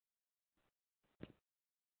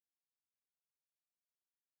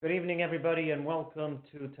Good evening, everybody, and welcome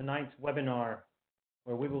to tonight's webinar,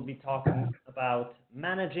 where we will be talking about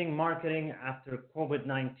managing marketing after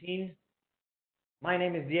COVID-19. My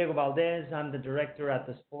name is Diego Valdez. I'm the director at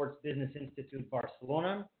the Sports Business Institute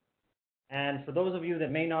Barcelona. And for those of you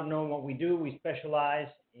that may not know what we do, we specialize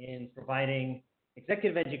in providing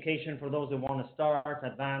executive education for those that want to start,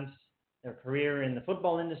 advance their career in the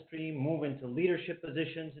football industry, move into leadership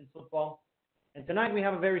positions in football. And tonight we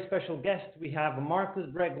have a very special guest. We have Markus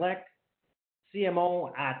Breglec,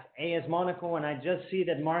 CMO at AS Monaco, and I just see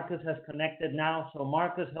that Markus has connected now. So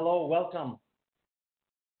Markus, hello, welcome.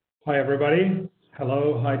 Hi everybody.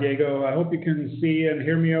 Hello, hi Diego. I hope you can see and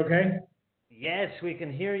hear me okay. Yes, we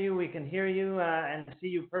can hear you. And see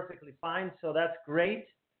you perfectly fine. So that's great.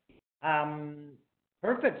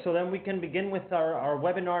 Perfect. So then we can begin with our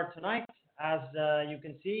webinar tonight. As you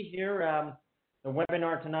can see here, the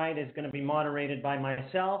webinar tonight is going to be moderated by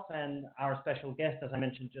myself and our special guest, as I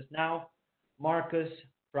mentioned just now, Markus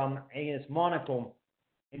from AS Monaco.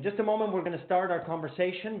 In just a moment, we're going to start our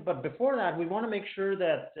conversation. But before that, we want to make sure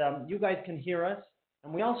that you guys can hear us.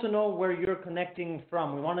 And we also know where you're connecting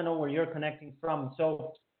from. We want to know where you're connecting from.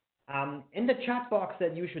 So in the chat box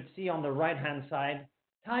that you should see on the right-hand side,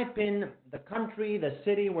 type in the country, the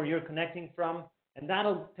city where you're connecting from, and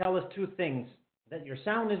that'll tell us two things: that your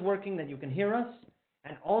sound is working, that you can hear us,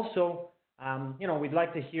 and also, we'd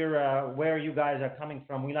like to hear where you guys are coming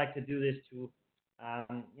from. We like to do this to,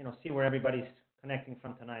 see where everybody's connecting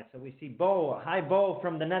from tonight. So we see Bo. Hi, Bo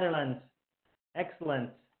from the Netherlands. Excellent.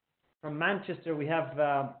 From Manchester, we have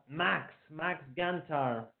Max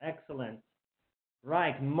Gantar. Excellent.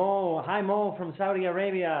 Right, Mo. Hi, Mo from Saudi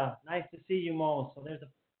Arabia. Nice to see you, Mo. So there's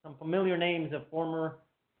some familiar names of former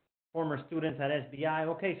students at SBI.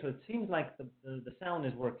 Okay, so it seems like the sound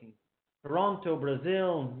is working. Toronto,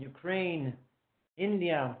 Brazil, Ukraine,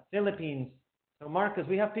 India, Philippines. So Markus,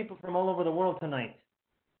 we have people from all over the world tonight.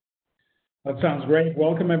 That sounds great.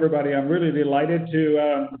 Welcome everybody. I'm really delighted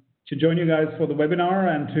to join you guys for the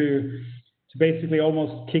webinar and to basically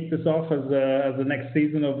almost kick this off as the next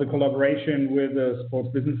season of the collaboration with the Sports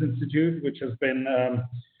Business Institute, which has been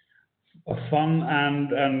a fun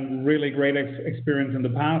and really great experience in the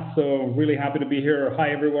past. So really happy to be here.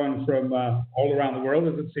 Hi everyone from all around the world,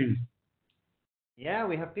 as it seems. Yeah,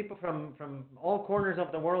 we have people from all corners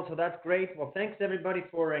of the world, so that's great. Well, thanks everybody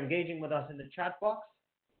for engaging with us in the chat box.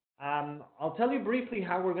 I'll tell you briefly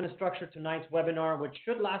how we're going to structure tonight's webinar, which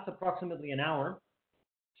should last approximately an hour.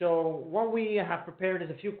 So what we have prepared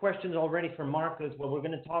is a few questions already from Markus, where we're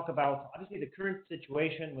going to talk about, obviously, the current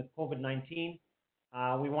situation with COVID-19.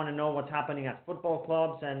 We want to know what's happening at football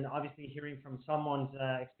clubs, and obviously hearing from someone's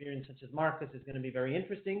experience such as Markus is going to be very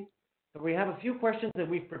interesting. So we have a few questions that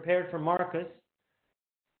we've prepared for Markus.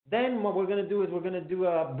 Then what we're going to do is we're going to do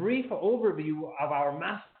a brief overview of our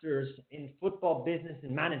Masters in Football Business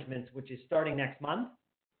and Management, which is starting next month.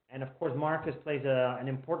 And of course, Markus plays an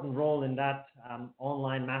important role in that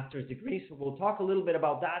online master's degree. So we'll talk a little bit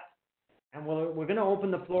about that. And we're going to open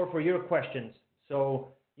the floor for your questions.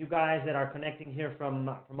 So you guys that are connecting here from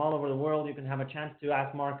all over the world, you can have a chance to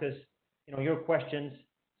ask Markus, your questions.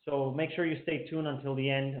 So make sure you stay tuned until the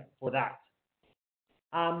end for that.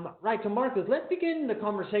 Right, so Markus, let's begin the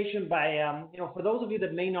conversation by, for those of you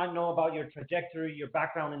that may not know about your trajectory, your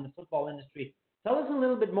background in the football industry, tell us a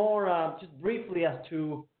little bit more, just briefly, as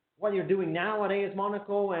to what you're doing now at AS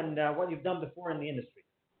Monaco and what you've done before in the industry.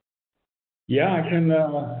 Yeah, I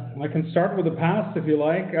can start with the past if you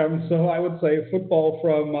like. So I would say football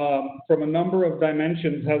from a number of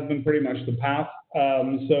dimensions has been pretty much the past.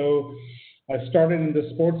 So I started in the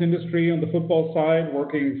sports industry on the football side,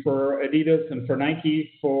 working for Adidas and for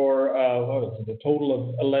Nike for a total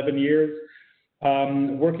of 11 years,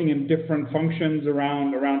 working in different functions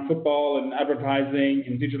around football and advertising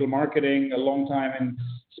and digital marketing, a long time in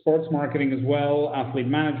sports marketing as well, athlete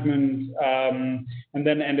management, and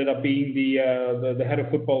then ended up being the head of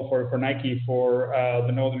football for Nike for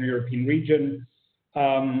the Northern European region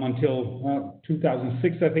until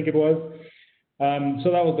 2006, I think it was. So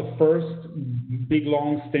that was the first big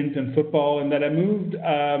long stint in football, and then I moved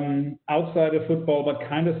outside of football, but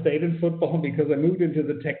kind of stayed in football because I moved into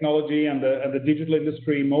the technology and the digital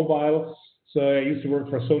industry, mobile. So I used to work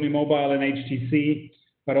for Sony Mobile and HTC,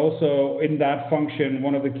 but also in that function,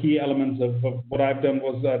 one of the key elements of what I've done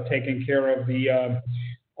was taking care of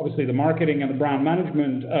obviously the marketing and the brand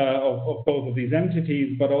management of both of these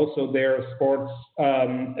entities, but also their sports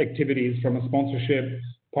activities from a sponsorship,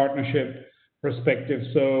 partnership perspective.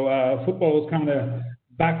 So football was kind of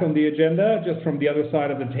back on the agenda, just from the other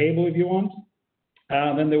side of the table, if you want.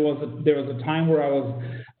 Then there was a time where I was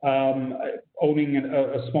owning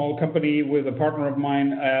a small company with a partner of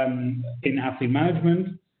mine in athlete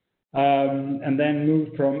management, and then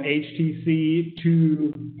moved from HTC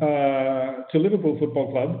to Liverpool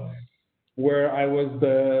Football Club, where I was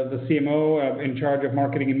the CMO in charge of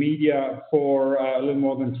marketing and media for a little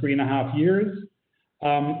more than 3.5 years.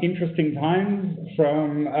 Interesting times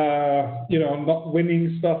from not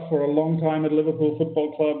winning stuff for a long time at Liverpool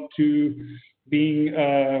Football Club to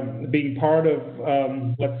being part of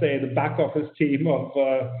let's say the back office team of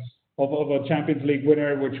a Champions League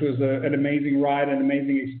winner, which was an amazing ride, an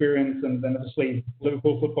amazing experience, and then obviously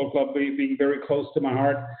Liverpool Football Club being very close to my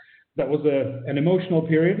heart. That was an emotional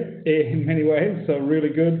period in many ways, so really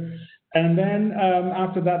good. And then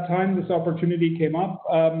after that time, this opportunity came up,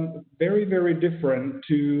 very, very different,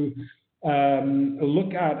 to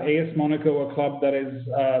look at AS Monaco, a club that is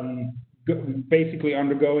basically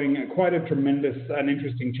undergoing quite a tremendous and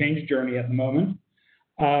interesting change journey at the moment.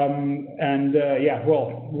 We're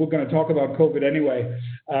going to talk about COVID anyway.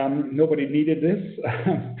 Nobody needed this.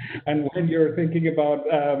 And when you're thinking about,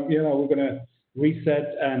 we're going to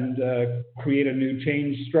reset and create a new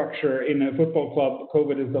change structure in a football club,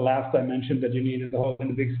 COVID is the last dimension that you need in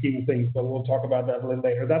the big scheme of things, but we'll talk about that a little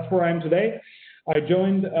later. That's where I am today. I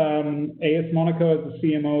joined AS Monaco as the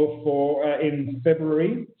CMO in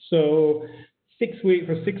February. So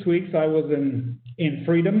for 6 weeks I was in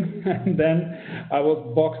freedom, and then I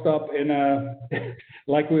was boxed up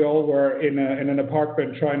like we all were, in an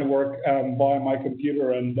apartment trying to work by my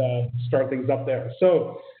computer and start things up there.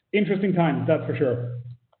 So interesting times, that's for sure.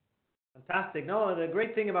 Fantastic. No, the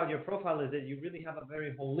great thing about your profile is that you really have a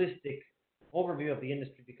very holistic overview of the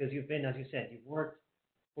industry, because you've been, as you said, you've worked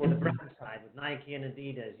for the brand side with Nike and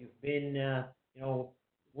Adidas. You've been,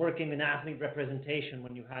 working in athlete representation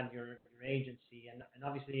when you had your agency, and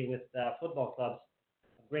obviously with football clubs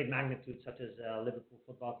of great magnitude, such as Liverpool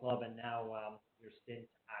Football Club, and now your stint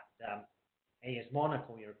at AS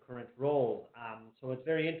Monaco, your current role. So it's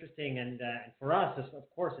very interesting, and for us, of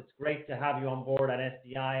course, it's great to have you on board at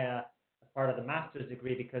SDI as part of the master's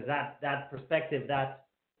degree, because that perspective, that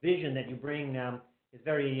vision that you bring is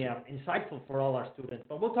very insightful for all our students.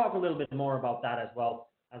 But we'll talk a little bit more about that as well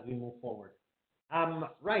as we move forward.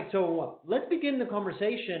 Right, so let's begin the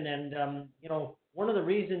conversation. And one of the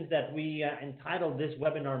reasons that we entitled this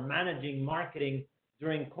webinar "Managing Marketing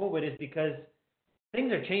During COVID" is because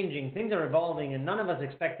things are changing, things are evolving, and none of us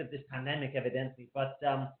expected this pandemic, evidently. But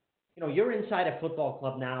you're inside a football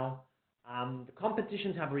club now. The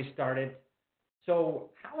competitions have restarted. So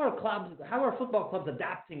how are football clubs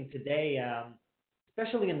adapting today,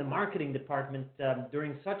 especially in the marketing department,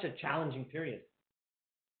 during such a challenging period?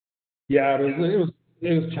 Yeah, it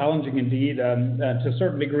was challenging indeed. To a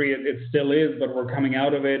certain degree, it still is, but we're coming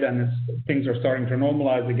out of it, and things are starting to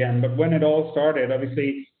normalize again. But when it all started,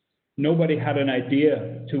 obviously, nobody had an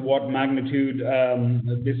idea to what magnitude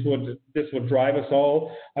this would drive us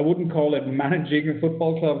all. I wouldn't call it managing a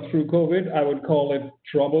football club through COVID. I would call it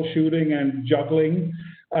troubleshooting and juggling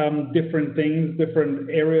different things, different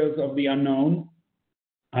areas of the unknown,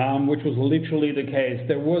 which was literally the case.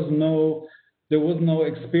 There was no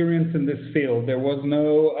experience in this field. There was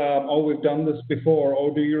no, we've done this before.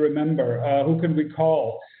 Oh, do you remember? Who can we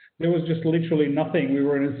call? There was just literally nothing. We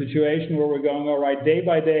were in a situation where we're going, all right, day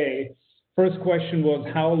by day. First question was,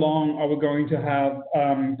 how long are we going to have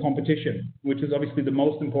competition? Which is obviously the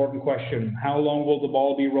most important question. How long will the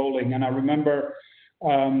ball be rolling? And I remember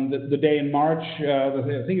the day in March,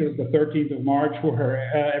 I think it was the 13th of March, where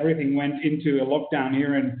everything went into a lockdown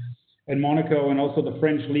here in Monaco, and also the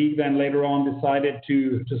French league then later on decided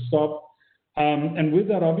to stop. And with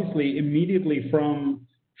that, obviously, immediately from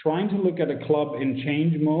trying to look at a club in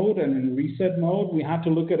change mode and in reset mode, we had to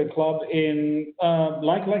look at a club in,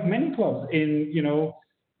 like many clubs, in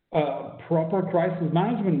proper crisis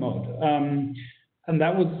management mode. And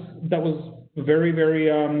that was very, very,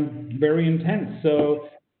 very intense. So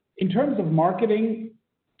in terms of marketing,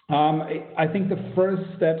 I think the first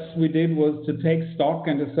steps we did was to take stock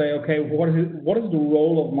and to say, okay, what is the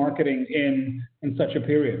role of marketing in such a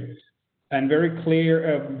period? And very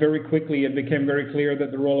quickly, it became very clear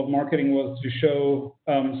that the role of marketing was to show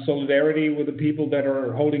solidarity with the people that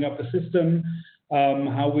are holding up the system,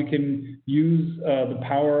 how we can use the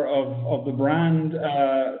power of the brand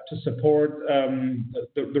to support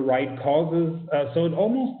the right causes. So it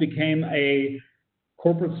almost became a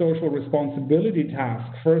corporate social responsibility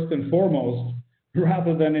task, first and foremost,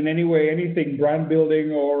 rather than in any way anything brand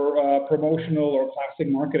building or promotional or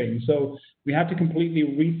classic marketing. So we had to completely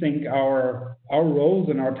rethink our roles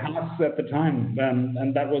and our tasks at the time,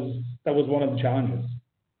 and that was one of the challenges.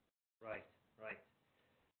 Right.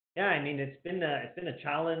 Yeah, I mean it's been a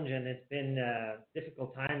challenge and it's been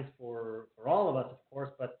difficult times for all of us, of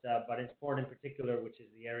course, but in sport in particular, which is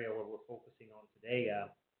the area where we're focusing on today,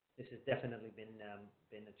 this has definitely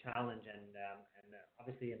been a challenge and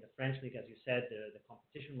obviously in the French league, as you said, the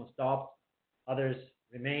competition was stopped. Others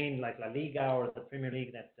remained like La Liga or the Premier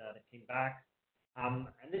League that came back, and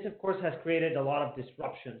this of course has created a lot of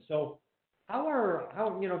disruption. So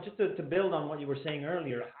how just to build on what you were saying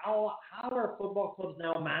earlier, how are football clubs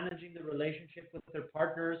now managing the relationship with their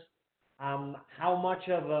partners? How much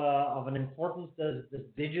of an importance does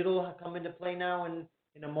digital come into play now in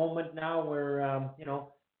a moment now where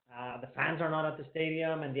the fans are not at the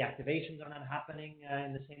stadium and the activations are not happening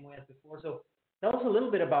in the same way as before? So tell us a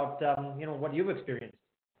little bit about what you've experienced.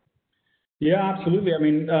 Yeah, absolutely. I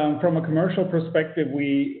mean, from a commercial perspective,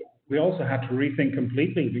 we also had to rethink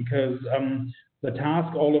completely because the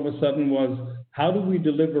task all of a sudden was how do we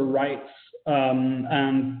deliver rights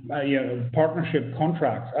and partnership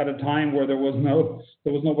contracts at a time where there was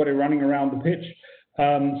nobody running around the pitch.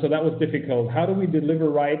 So that was difficult. How do we deliver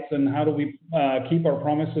rights and how do we keep our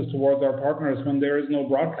promises towards our partners when there is no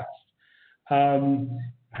broadcast? How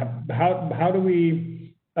do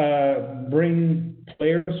we bring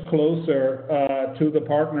players closer to the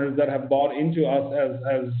partners that have bought into us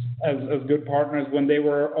as good partners when they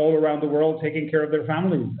were all around the world taking care of their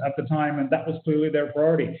families at the time, and that was clearly their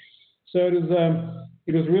priority. So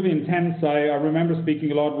it was really intense. I remember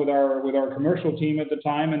speaking a lot with our commercial team at the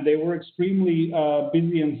time, and they were extremely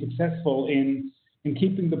busy and successful in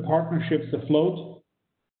keeping the partnerships afloat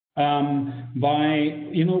by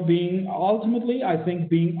being ultimately, I think,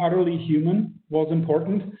 being utterly human was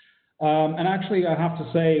important. And actually, I have to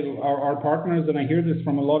say, our partners, and I hear this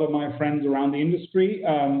from a lot of my friends around the industry,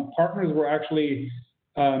 partners were actually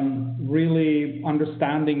really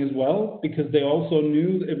understanding as well, because they also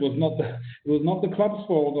knew it was not the club's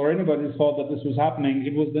fault or anybody's fault that this was happening.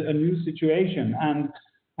 It was a new situation, and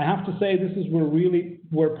I have to say this is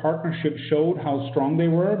where partnerships showed how strong they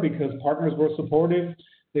were, because partners were supportive.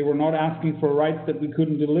 They were not asking for rights that we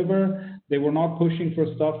couldn't deliver. They were not pushing for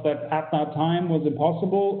stuff that at that time was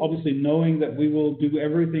impossible, obviously knowing that we will do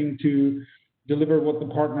everything to deliver what the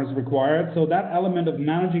partners required. So that element of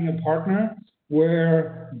managing a partner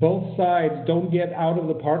where both sides don't get out of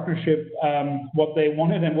the partnership what they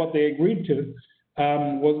wanted and what they agreed to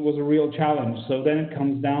was a real challenge. So then it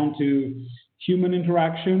comes down to human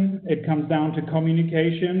interaction, it comes down to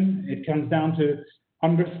communication, it comes down to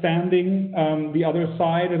understanding the other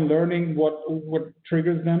side and learning what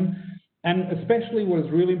triggers them. And especially what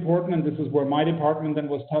is really important, and this is where my department then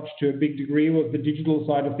was touched to a big degree, was the digital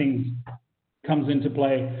side of things comes into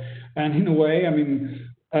play. And in a way, I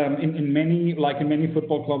mean, in many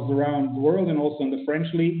football clubs around the world and also in the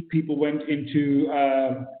French league, people went into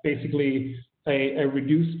basically a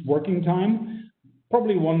reduced working time.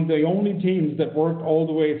 Probably one of the only teams that worked all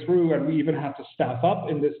the way through, and we even had to staff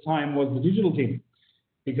up in this time, was the digital team,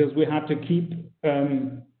 because we had to keep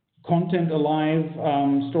content alive,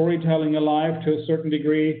 storytelling alive to a certain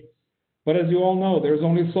degree. But as you all know, there's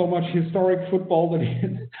only so much historic football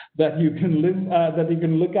that you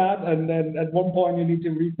can look at, and then at one point you need to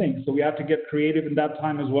rethink. So we have to get creative in that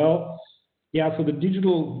time as well. Yeah, so the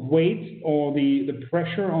digital weight or the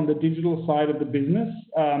pressure on the digital side of the business,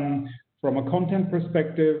 from a content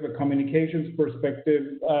perspective, a communications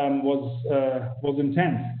perspective, was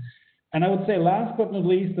intense. And I would say last but not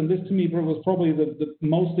least, and this to me was probably the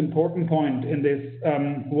most important point in this,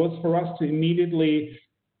 was for us to immediately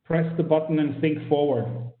press the button and think forward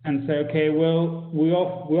and say, okay, well, we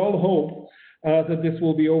all hope that this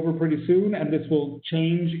will be over pretty soon and this will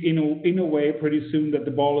change in a way pretty soon that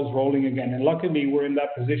the ball is rolling again. And luckily, we're in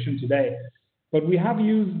that position today. But we have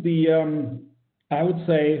used I would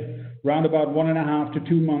say, around about 1.5 to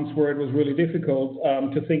 2 months where it was really difficult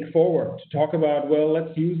to think forward, to talk about, well,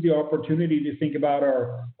 let's use the opportunity to think about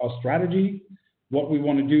our strategy, what we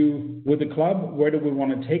want to do with the club, where do we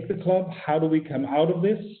want to take the club, how do we come out of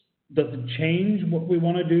this, does it change what we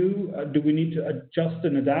want to do we need to adjust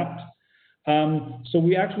and adapt? So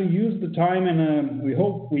we actually used the time we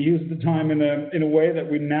hope we used the time in a way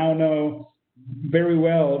that we now know very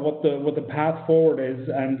well what the path forward is,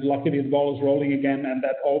 and luckily the ball is rolling again, and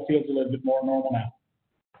that all feels a little bit more normal now.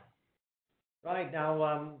 Right,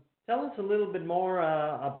 now tell us a little bit more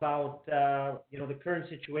about the current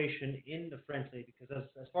situation in the French league, because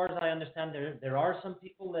as far as I understand, there are some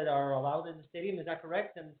people that are allowed in the stadium. Is that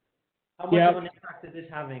correct? And how much of an impact is this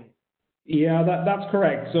having? Yeah, that's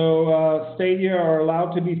correct. So stadia are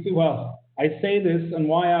allowed to be, well, I say this, and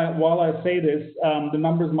while I say this, the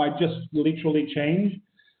numbers might just literally change.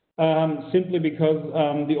 simply because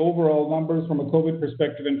the overall numbers from a COVID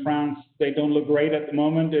perspective in France, they don't look great at the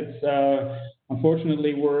moment. It's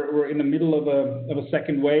unfortunately we're in the middle of a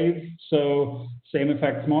second wave, so same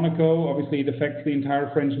affects Monaco. Obviously, it affects the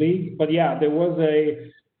entire French league. But yeah, there was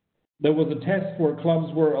a test where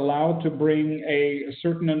clubs were allowed to bring a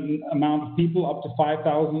certain amount of people, up to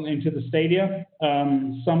 5,000, into the stadium.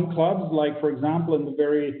 Some clubs, like for example, in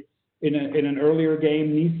an earlier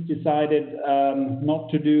game, Nice decided not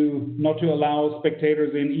to allow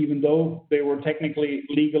spectators in, even though they were technically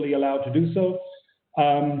legally allowed to do so.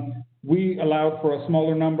 We allowed for a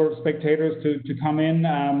smaller number of spectators to come in.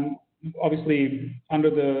 Obviously, under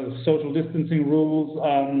the social distancing rules,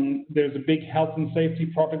 there's a big health and safety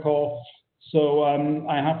protocol. So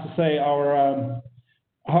I have to say our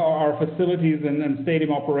facilities and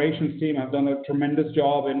stadium operations team have done a tremendous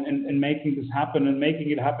job in making this happen and making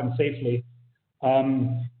it happen safely.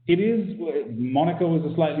 Monaco is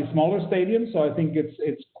a slightly smaller stadium, so I think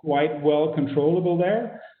it's quite well controllable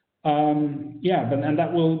there. And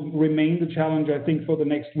that will remain the challenge, I think, for the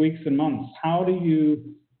next weeks and months. How do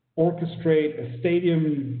you orchestrate a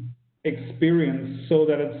stadium experience so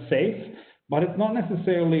that it's safe? But it's not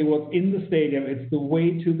necessarily what's in the stadium, it's the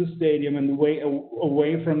way to the stadium and the way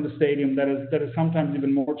away from the stadium that is sometimes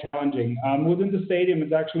even more challenging. Within the stadium,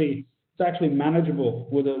 it's actually manageable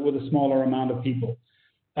with a smaller amount of people.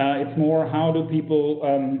 It's more, how do people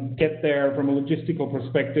get there from a logistical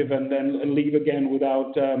perspective and then leave again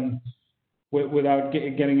without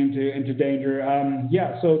getting into danger.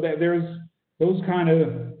 So there's those kind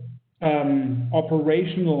of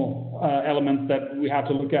operational elements that we have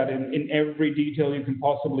to look at in every detail you can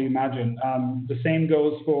possibly imagine. The same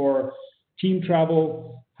goes for team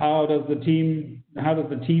travel. How does the team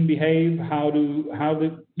behave? How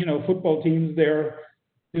the football teams,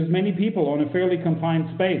 there's many people on a fairly confined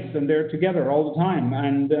space, and they're together all the time,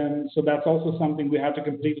 and so that's also something we have to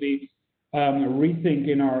completely rethink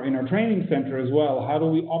in our training center as well. How do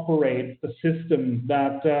we operate the system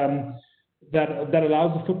that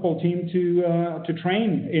allows the football team to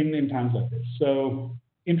train in times like this? So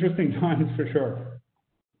interesting times for sure.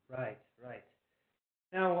 Right.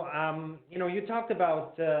 Now, you talked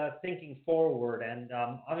about thinking forward, and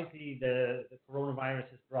obviously the coronavirus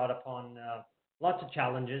has brought upon lots of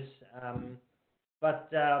challenges, but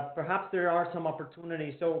perhaps there are some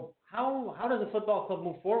opportunities. So how does the football club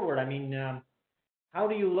move forward? I mean, how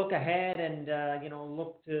do you look ahead and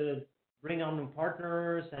look to bring on new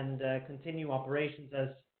partners and continue operations as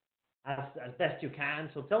best you can?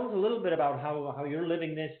 So tell us a little bit about how you're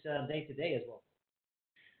living this day to day as well.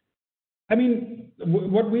 I mean,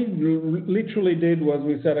 what we literally did was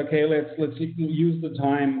we said, okay, let's use the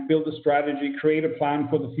time, build a strategy, create a plan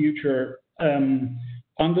for the future,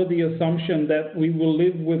 under the assumption that we will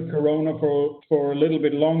live with Corona for a little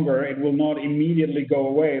bit longer. It will not immediately go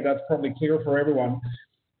away. That's probably clear for everyone.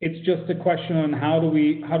 It's just a question on how do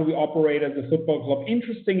we operate as a football club.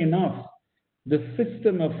 Interesting enough, the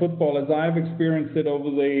system of football, as I've experienced it over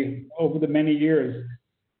the many years,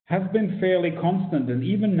 has been fairly constant. And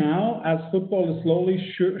even now, as football is slowly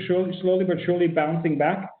but surely bouncing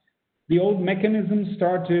back, the old mechanisms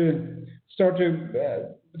start to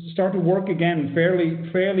work again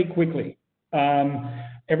fairly quickly.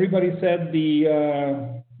 Everybody said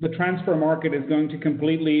the transfer market is going to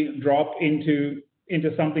completely drop into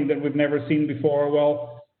something that we've never seen before.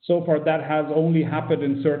 Well, so far that has only happened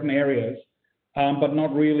in certain areas, but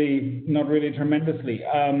not really tremendously.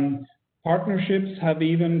 Partnerships have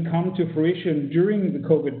even come to fruition during the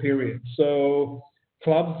COVID period. So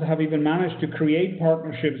clubs have even managed to create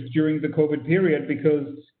partnerships during the COVID period because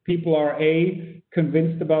people are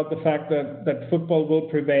convinced about the fact that football will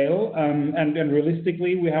prevail. And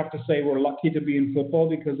realistically, we have to say we're lucky to be in football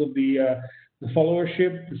because of the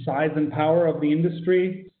followership, the size and power of the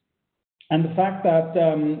industry. And the fact that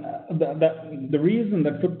the reason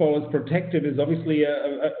that football is protected is obviously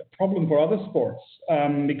a problem for other sports,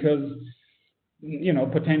 because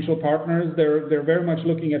potential partners, they're very much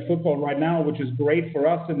looking at football right now, which is great for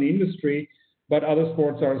us in the industry, but other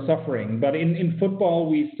sports are suffering. But in football,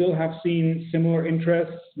 we still have seen similar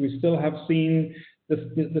interests. We still have seen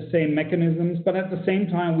the same mechanisms, but at the same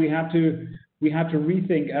time, we have to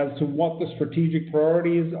rethink as to what the strategic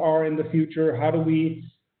priorities are in the future. How do we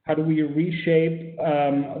reshape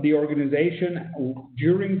the organization?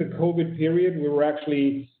 During the COVID period, we were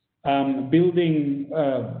actually building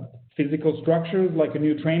physical structures like a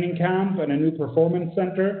new training camp and a new performance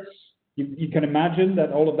center. You can imagine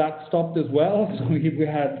that all of that stopped as well. So we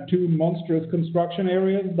had two monstrous construction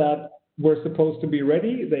areas that were supposed to be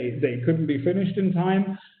ready. They couldn't be finished in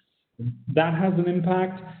time. That has an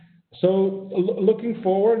impact. So looking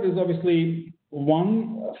forward is obviously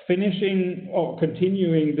one, finishing or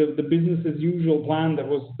continuing the business as usual plan that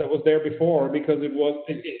was there before, because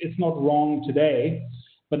it's not wrong today.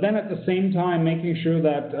 But then at the same time, making sure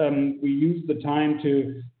that we use the time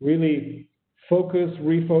to really focus,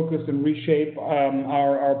 refocus, and reshape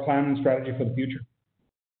our plan and strategy for the future.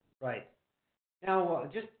 Right. Now,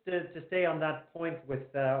 just to stay on that point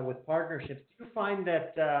with partnerships, do you find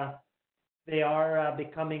that they are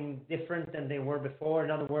becoming different than they were before? In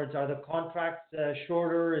other words, are the contracts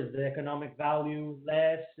shorter? Is the economic value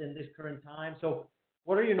less in this current time? So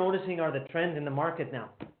what are you noticing are the trends in the market now?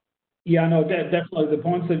 Yeah, no, definitely. The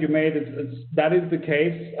points that you made, that is the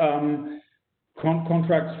case.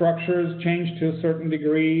 Contract structures change to a certain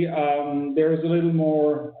degree. There's a little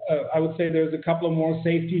more, I would say there's a couple of more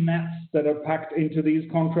safety nets that are packed into these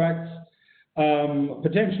contracts,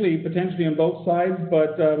 potentially on both sides.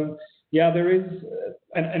 But yeah, there is,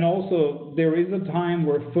 and also there is a time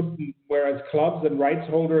whereas clubs and rights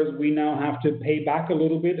holders, we now have to pay back a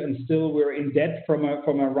little bit, and still we're in debt from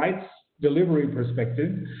a rights delivery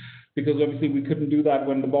perspective, because obviously we couldn't do that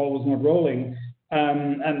when the ball was not rolling.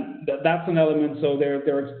 And that's an element. So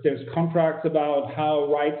there's contracts about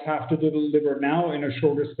how rights have to deliver now in a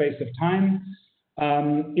shorter space of time.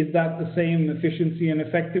 Is that the same efficiency and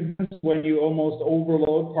effectiveness when you almost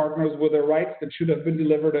overload partners with their rights that should have been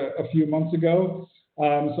delivered a few months ago? So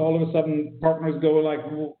all of a sudden partners go like,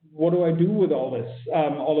 what do I do with all this?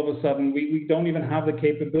 All of a sudden we don't even have the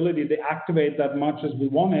capability to activate that much as we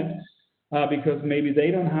wanted, because maybe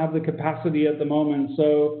they don't have the capacity at the moment.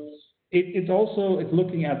 So it's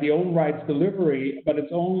looking at the own rights delivery, but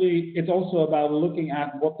it's also about looking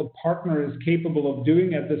at what the partner is capable of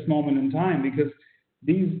doing at this moment in time, because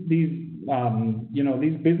these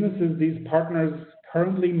businesses, these partners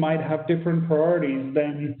currently might have different priorities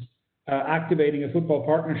than activating a football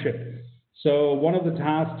partnership. So one of the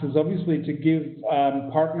tasks is obviously to give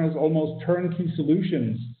partners almost turnkey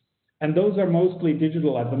solutions. And those are mostly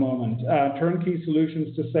digital at the moment. Turnkey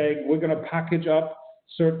solutions to say, we're going to package up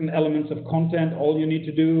certain elements of content. All you need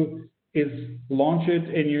to do is launch it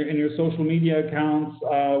in your social media accounts.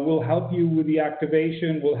 We'll help you with the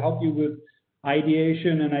activation. We'll help you with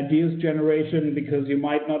ideation and ideas generation, because you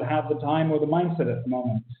might not have the time or the mindset at the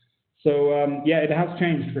moment. So yeah, it has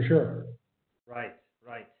changed for sure. Right.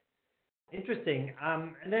 Interesting.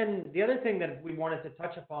 And then the other thing that we wanted to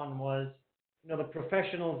touch upon was, the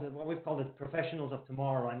professionals, what we've called the professionals of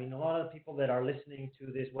tomorrow. I mean, a lot of the people that are listening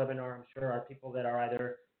to this webinar, I'm sure, are people that are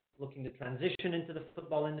either looking to transition into the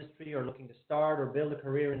football industry or looking to start or build a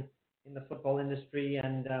career in the football industry.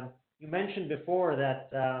 And you mentioned before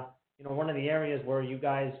that, one of the areas where you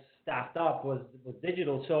guys staffed up was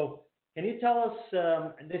digital. So can you tell us,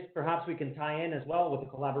 and this perhaps we can tie in as well with the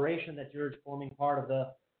collaboration that you're forming part of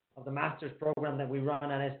the master's program that we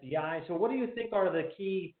run at SBI. So what do you think are the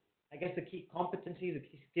key competencies, the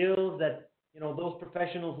key skills that, those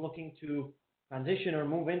professionals looking to transition or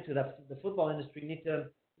move into the football industry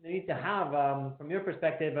need to have, from your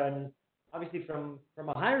perspective, and obviously from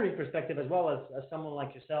a hiring perspective as well as someone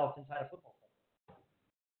like yourself inside a football club?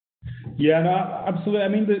 Yeah, no, absolutely. I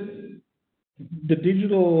mean, the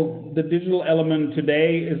digital element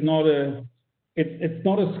today is it's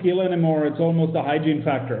not a skill anymore. It's almost a hygiene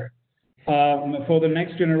factor. For the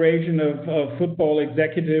next generation of football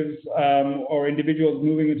executives or individuals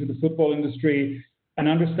moving into the football industry, an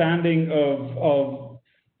understanding of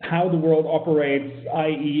how the world operates,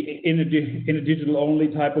 i.e. in a digital-only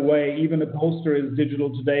type of way. Even a poster is digital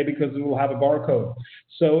today because it will have a barcode.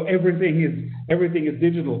 So everything is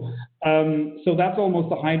digital. So that's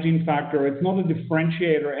almost a hygiene factor. It's not a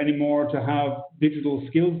differentiator anymore to have digital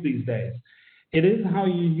skills these days. It is how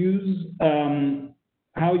you use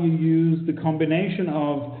the combination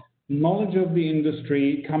of knowledge of the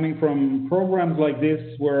industry coming from programs like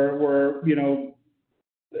this, where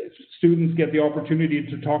students get the opportunity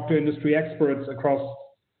to talk to industry experts across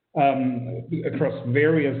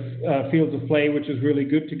various fields of play, which is really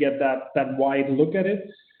good to get that wide look at it.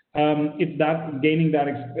 It's that gaining that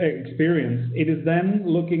experience. It is then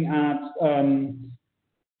looking at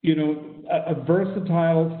a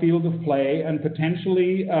versatile field of play and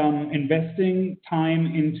potentially investing time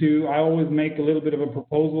into. I always make a little bit of a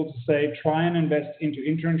proposal to say, try and invest into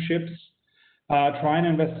internships. Try and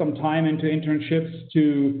invest some time into internships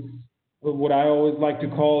to what I always like to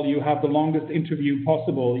call, you have the longest interview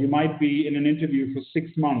possible. You might be in an interview for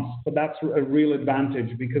 6 months, but that's a real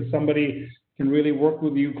advantage because somebody can really work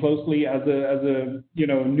with you closely as a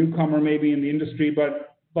newcomer maybe in the industry,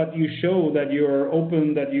 but you show that you're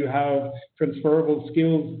open, that you have transferable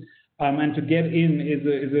skills, and to get in is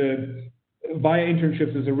via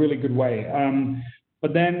internships is a really good way.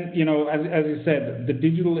 But then, as you said, the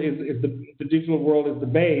digital the digital world is the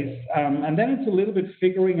base, and then it's a little bit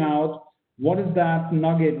figuring out what is that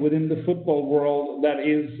nugget within the football world that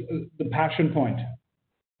is the passion point.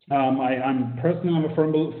 I'm a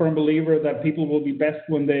firm believer that people will be best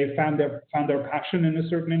when they found their passion in a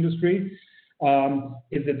certain industry.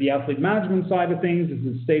 Is it the athlete management side of things? Is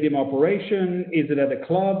it stadium operation? Is it at a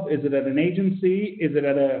club? Is it at an agency? Is it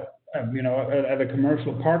at a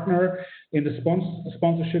commercial partner in the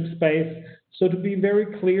sponsorship space? So to be very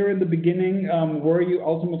clear in the beginning where you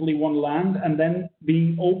ultimately want to land, and then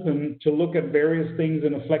be open to look at various things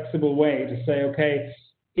in a flexible way to say, okay,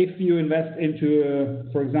 if you invest into,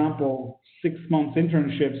 for example, 6 months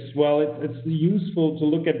internships, well, it's useful to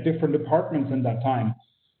look at different departments in that time.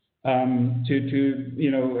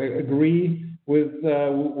 To agree with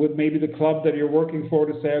maybe the club that you're working for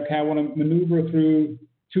to say, okay, I want to maneuver through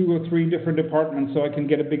 2 or 3 different departments so I can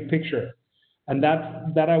get a big picture. And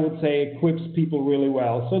that I would say equips people really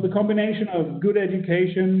well. So the combination of good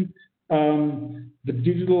education, the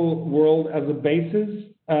digital world as a basis,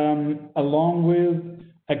 along with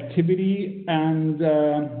activity and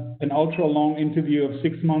an ultra long interview of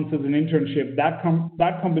 6 months as an internship,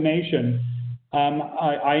 that combination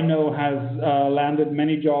I know has landed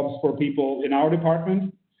many jobs for people in our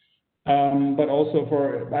department, but also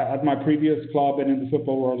at my previous club and in the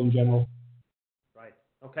football world in general. Right.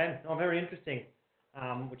 Okay. No, very interesting.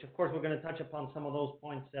 Which of course we're going to touch upon some of those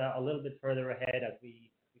points a little bit further ahead as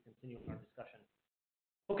we continue our discussion.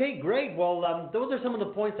 Okay, great. Well, those are some of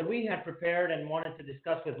the points that we had prepared and wanted to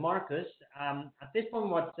discuss with Markus. At this point,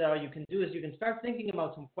 what you can do is you can start thinking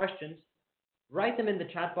about some questions. Write them in the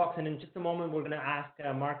chat box, and in just a moment, we're going to ask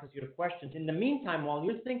Markus your questions. In the meantime, while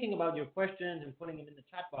you're thinking about your questions and putting them in the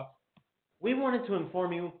chat box, we wanted to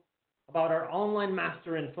inform you about our online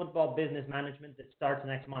Master in Football Business Management that starts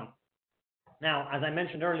next month. Now, as I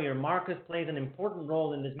mentioned earlier, Markus plays an important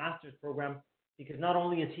role in this master's program because not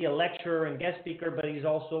only is he a lecturer and guest speaker, but he's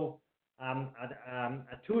also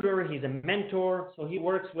a tutor, he's a mentor, so he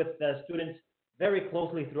works with students very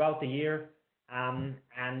closely throughout the year.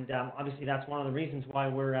 Obviously that's one of the reasons why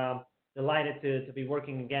we're delighted to be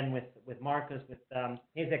working again with Markus, with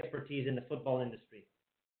his expertise in the football industry.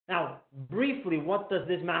 Now, briefly, what does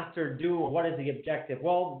this master do, or what is the objective?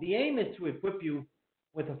 Well, the aim is to equip you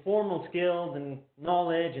with the formal skills and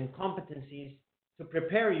knowledge and competencies to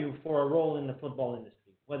prepare you for a role in the football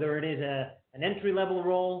industry, whether it is an entry-level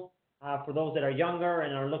role for those that are younger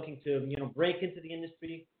and are looking to break into the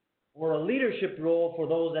industry, or a leadership role for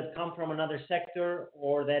those that come from another sector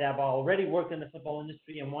or that have already worked in the football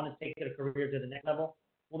industry and want to take their career to the next level.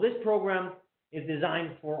 Well, this program is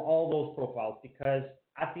designed for all those profiles because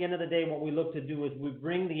at the end of the day, what we look to do is we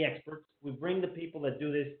bring the experts, we bring the people that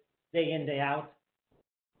do this day in, day out.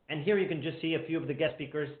 And here you can just see a few of the guest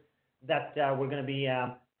speakers that we're going to be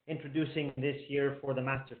introducing this year for the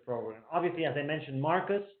master's program. Obviously, as I mentioned,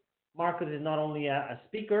 Markus is not only a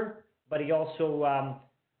speaker, but he also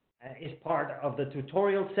is part of the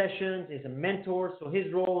tutorial sessions, is a mentor. So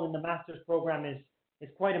his role in the master's program is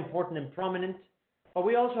quite important and prominent. But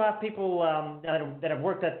we also have people that have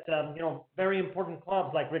worked at very important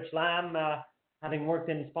clubs like Rich Lamb, having worked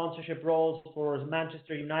in sponsorship roles for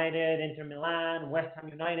Manchester United, Inter Milan, West Ham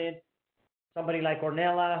United. Somebody like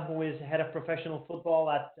Ornella, who is head of professional football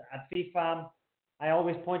at FIFA. I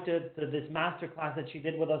always pointed to this master class that she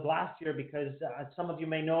did with us last year because, as some of you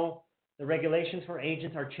may know, the regulations for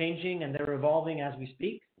agents are changing and they're evolving as we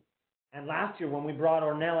speak. And last year, when we brought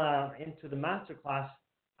Ornella into the master class,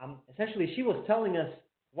 essentially she was telling us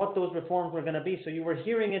what those reforms were going to be. So you were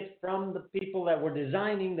hearing it from the people that were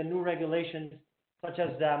designing the new regulations, such as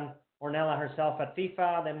Ornella herself at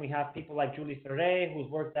FIFA. Then we have people like Julie Ferre, who's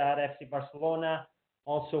worked at FC Barcelona,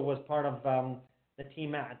 also was part of the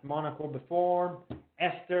team at Monaco before.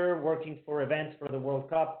 Esther, working for events for the World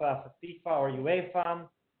Cup for FIFA or UEFA.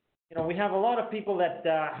 We have a lot of people that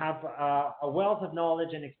have a wealth of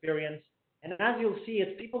knowledge and experience. And as you'll see,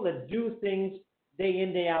 it's people that do things day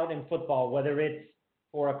in, day out in football, whether it's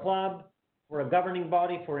for a club, for a governing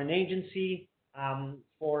body, for an agency,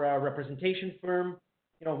 for a representation firm.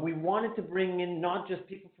 We wanted to bring in not just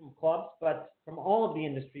people from clubs, but from all of the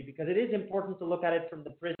industry, because it is important to look at it from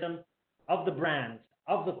the prism of the brands,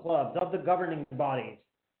 of the clubs, of the governing bodies,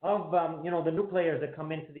 of the new players that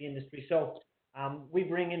come into the industry. So we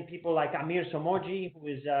bring in people like Amir Somoji, who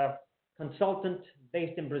is a consultant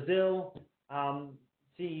based in Brazil,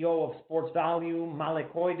 CEO of Sports Value,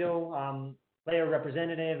 Malek Koido, player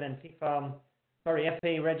representative and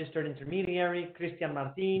FA registered intermediary, Christian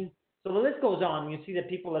Martin. So the list goes on. You see the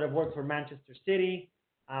people that have worked for Manchester City,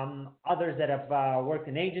 others that have worked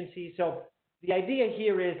in agencies. So the idea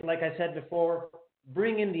here is, like I said before,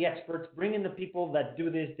 bring in the experts, bring in the people that do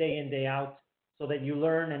this day in, day out, so that you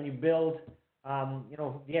learn and you build,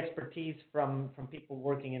 the expertise from people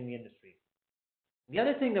working in the industry. The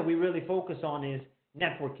other thing that we really focus on is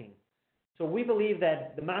networking. So we believe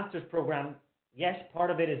that the master's program, yes, part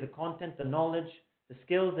of it is the content, the knowledge, the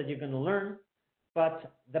skills that you're going to learn,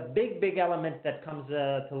 but the big element that comes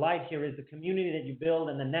to light here is the community that you build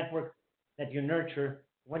and the network that you nurture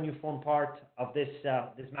when you form part of this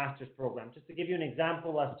master's program. Just to give you an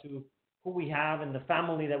example as to who we have and the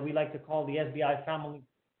family that we like to call the SBI family.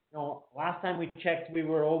 Last time we checked, we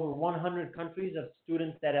were over 100 countries of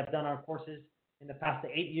students that have done our courses in the past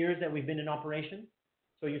 8 years that we've been in operation.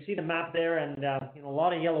 So you see the map there, and a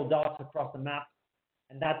lot of yellow dots across the map,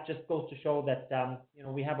 and that just goes to show that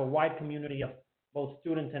we have a wide community of both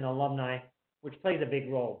students and alumni, which plays a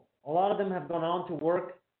big role. A lot of them have gone on to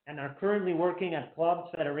work and are currently working at clubs,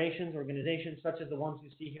 federations, organizations such as the ones you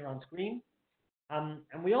see here on screen.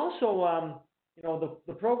 And we also,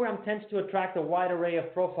 the program tends to attract a wide array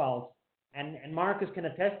of profiles. And Marcus can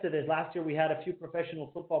attest to this. Last year we had a few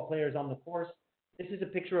professional football players on the course. This is a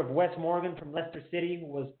picture of Wes Morgan from Leicester City, who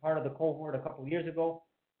was part of the cohort a couple of years ago.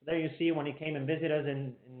 There you see when he came and visited us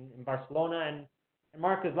in Barcelona. And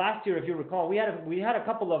Marcus, last year, if you recall, we had a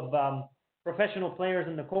couple of professional players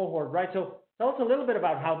in the cohort, right? So tell us a little bit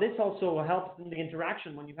about how this also helps in the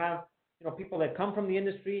interaction when you have people that come from the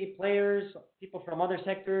industry, players, people from other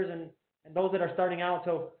sectors, and those that are starting out.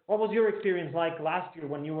 So what was your experience like last year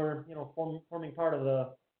when you were forming part of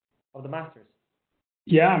the Masters?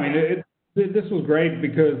 Yeah, I mean, this was great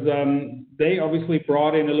because they obviously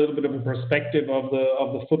brought in a little bit of a perspective of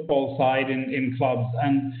the football side in clubs.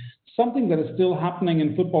 And something that is still happening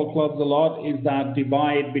in football clubs a lot is that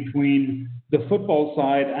divide between the football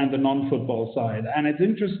side and the non-football side. And it's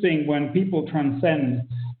interesting when people transcend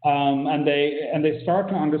and they start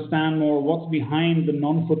to understand more what's behind the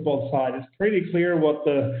non-football side. It's pretty clear what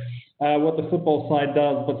the football side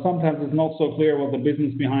does, but sometimes it's not so clear what the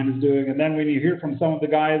business behind is doing. And then when you hear from some of the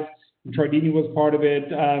guys, Tardini was part of it,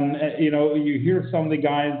 you hear some of the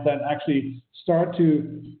guys that actually start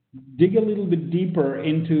to dig a little bit deeper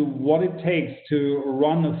into what it takes to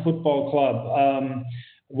run a football club,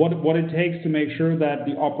 what it takes to make sure that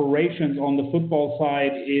the operations on the football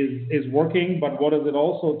side is working, but what does it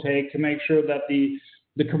also take to make sure that the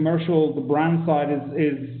commercial, the brand side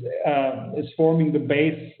is forming the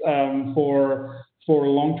base for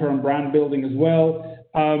long-term brand building as well.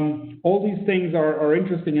 All these things are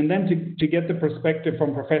interesting, and then to get the perspective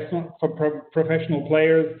from professional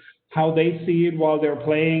players, how they see it while they're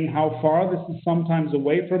playing, how far this is sometimes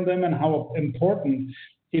away from them, and how important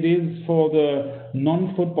it is for the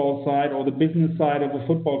non-football side or the business side of a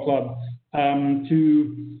football club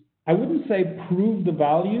to, I wouldn't say prove the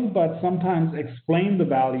value, but sometimes explain the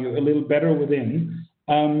value a little better within.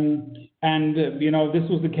 This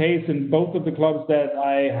was the case in both of the clubs that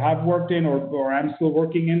I have worked in or I'm still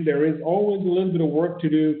working in. There is always a little bit of work to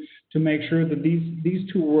do to make sure that these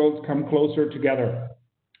two worlds come closer together,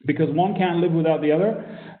 because one can't live without the other,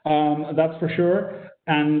 that's for sure.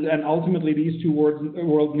 And ultimately, these two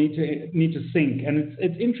worlds need to sync. And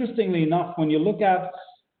it's interestingly enough, when you look at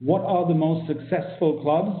what are the most successful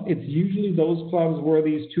clubs, it's usually those clubs where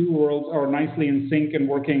these two worlds are nicely in sync and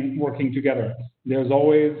working together. There's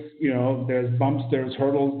always, there's bumps, there's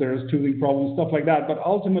hurdles, there's tooling problems, stuff like that. But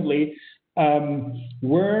ultimately,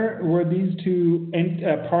 where these two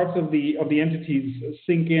parts of the entities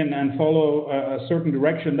sink in and follow a certain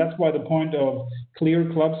direction, that's why the point of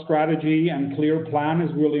clear club strategy and clear plan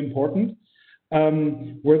is really important.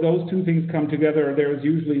 Where those two things come together, there's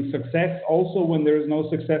usually success. Also, when there's no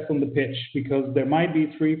success on the pitch, because there might be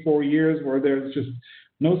 3-4 years where there's just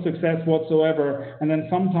no success whatsoever, and then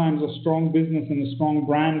sometimes a strong business and a strong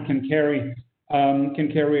brand can carry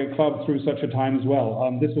a club through such a time as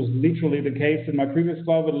well. This was literally the case in my previous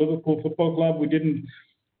club at Liverpool Football Club. We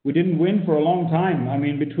didn't win for a long time. I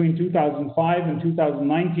mean, between 2005 and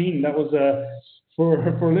 2019, that was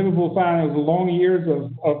for Liverpool fans, it was long years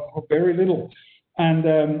of very little.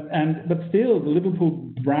 But still, the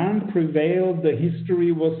Liverpool brand prevailed. The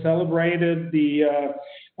history was celebrated.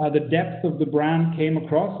 The depth of the brand came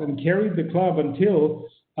across and carried the club until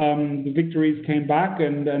the victories came back,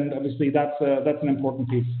 and obviously that's an important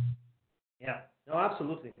piece. Yeah, no,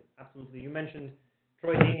 absolutely. You mentioned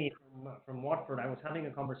Troy Deeney from Watford. I was having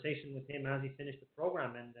a conversation with him as he finished the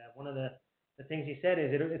program, and one of the things he said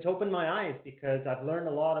is it's opened my eyes, because I've learned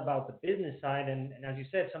a lot about the business side, and as you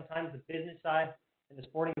said, sometimes the business side and the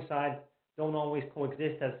sporting side don't always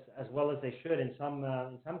coexist as well as they should in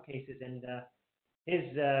some cases. And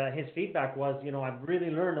his feedback was, I've really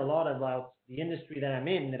learned a lot about the industry that I'm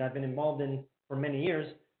in, that I've been involved in for many years,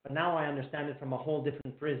 but now I understand it from a whole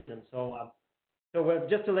different prism. So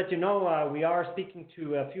just to let you know, we are speaking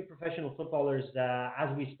to a few professional footballers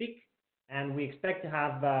as we speak, and we expect to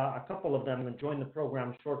have a couple of them join the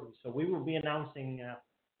program shortly. So we will be announcing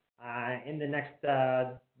in the next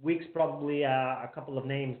weeks probably a couple of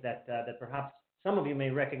names that perhaps some of you may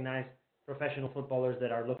recognize, professional footballers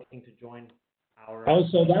that are looking to join our.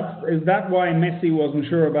 Also, is that why Messi wasn't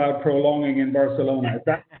sure about prolonging in Barcelona? Is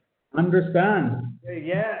that understand?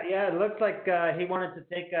 Yeah. It looks like he wanted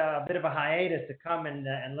to take a bit of a hiatus to come and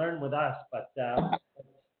learn with us, but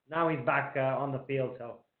now he's back on the field,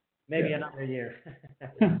 so maybe another year.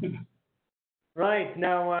 Right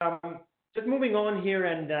now, just moving on here,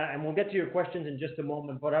 and we'll get to your questions in just a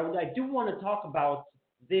moment. But I do want to talk about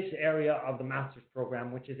this area of the master's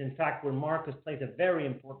program, which is in fact where Markus plays a very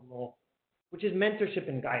important role, which is mentorship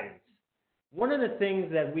and guidance. One of the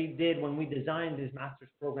things that we did when we designed this master's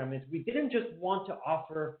program is we didn't just want to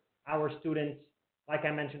offer our students, like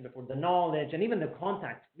I mentioned before, the knowledge and even the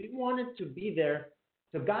contacts. We wanted to be there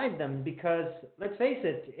to guide them because, let's face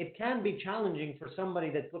it, it can be challenging for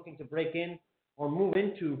somebody that's looking to break in or move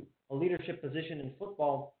into a leadership position in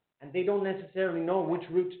football, and they don't necessarily know which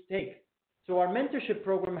route to take. So our mentorship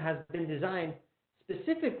program has been designed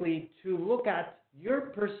specifically to look at your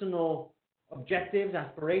personal objectives,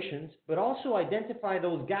 aspirations, but also identify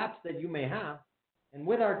those gaps that you may have. And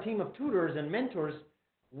with our team of tutors and mentors,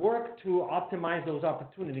 work to optimize those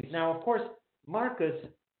opportunities. Now, of course, Markus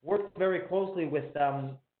worked very closely with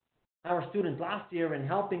our students last year in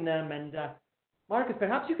helping them. And Markus,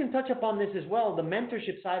 perhaps you can touch upon this as well, the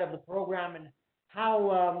mentorship side of the program, and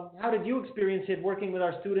how did you experience it working with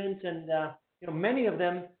our students? And many of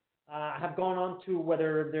them have gone on to,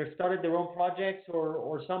 whether they've started their own projects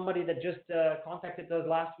or somebody that just contacted us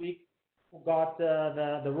last week who got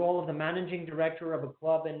the role of the managing director of a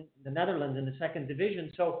club in the Netherlands in the second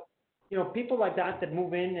division. So, people like that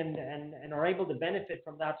move in and are able to benefit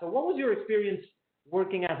from that. So what was your experience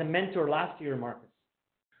working as a mentor last year, Markus?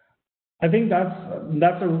 I think that's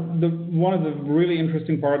one of the really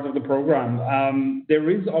interesting parts of the program.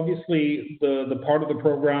 There is obviously the part of the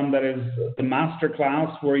program that is the master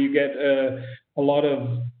class, where you get a lot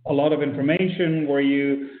of information, where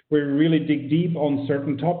you really dig deep on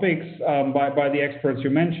certain topics by the experts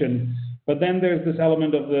you mentioned. But then there's this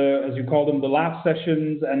element of the, as you call them, the lab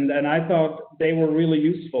sessions, and I thought they were really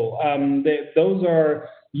useful. Those are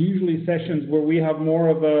usually sessions where we have more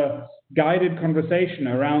of a guided conversation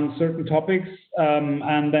around certain topics,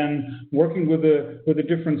 and then working with the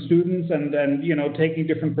different students and taking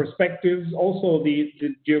different perspectives. Also, the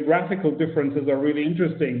geographical differences are really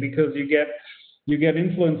interesting because you get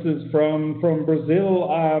influences from Brazil.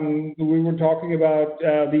 We were talking about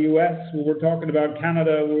the US. We were talking about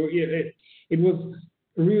Canada. It was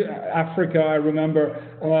really Africa. I remember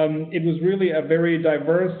it was really a very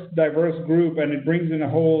diverse group, and it brings in a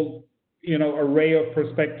whole array of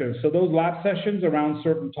perspectives. So those lab sessions around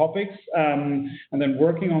certain topics, and then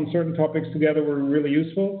working on certain topics together were really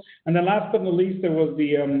useful. And then last but not least, there was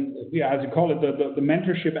the as you call it, the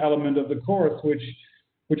mentorship element of the course,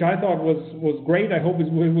 which I thought was great. I hope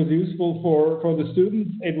it was useful for the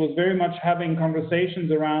students. It was very much having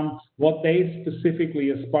conversations around what they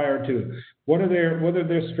specifically aspire to. What are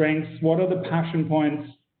their strengths? What are the passion points?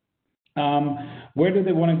 Where do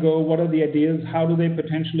they want to go? What are the ideas? How do they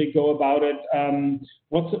potentially go about it?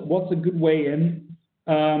 What's a good way in?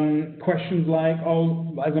 Questions like,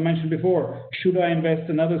 as I mentioned before, should I invest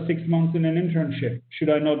another 6 months in an internship? Should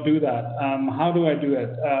I not do that? How do I do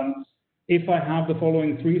it? If I have the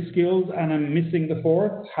following 3 skills and I'm missing the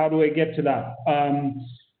 4th, how do I get to that?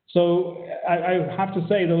 So I have to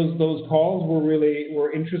say those calls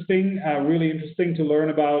were interesting, really interesting to learn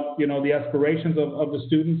about the aspirations of the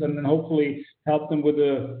students, and then hopefully help them with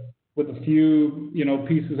a few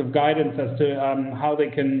pieces of guidance as to how they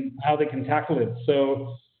can tackle it.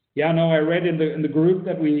 So I read in the group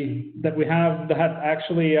that we have that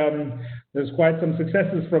actually there's quite some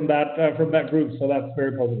successes from that group, so that's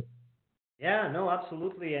very positive. Yeah, no,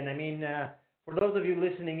 absolutely. And I mean, for those of you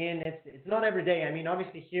listening in, it's not every day. I mean,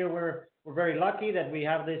 obviously here we're very lucky that we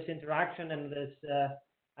have this interaction and this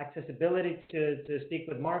accessibility to speak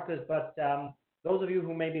with Markus. But those of you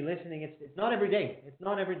who may be listening, it's not every day. It's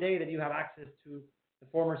not every day that you have access to the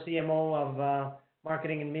former CMO of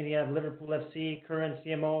marketing and media of Liverpool FC, current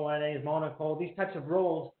CMO at Monaco. These types of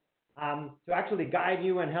roles to actually guide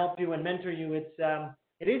you and help you and mentor you.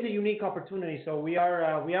 It is a unique opportunity, so we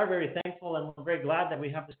are very thankful, and we're very glad that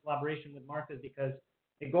we have this collaboration with Markus, because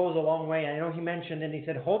it goes a long way. I know he mentioned, and he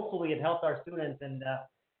said, hopefully it helped our students.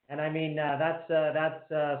 And I mean,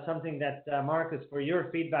 that's something that, Markus, for your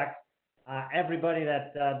feedback, everybody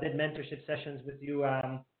that did mentorship sessions with you,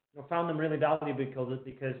 found them really valuable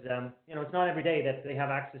because it's not every day that they have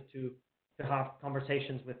access to have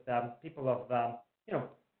conversations with people of,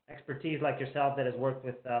 expertise like yourself that has worked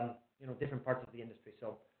with, different parts of the industry.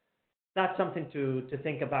 So that's something to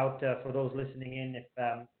think about for those listening in. If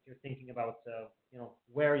you're thinking about,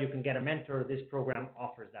 where you can get a mentor, this program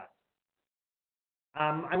offers that.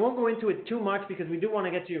 I won't go into it too much because we do want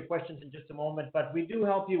to get to your questions in just a moment, but we do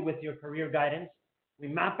help you with your career guidance. We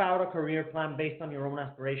map out a career plan based on your own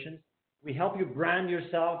aspirations. We help you brand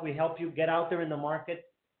yourself. We help you get out there in the market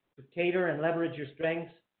to cater and leverage your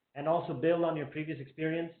strengths and also build on your previous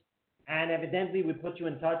experience. And evidently, we put you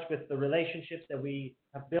in touch with the relationships that we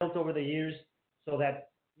have built over the years so that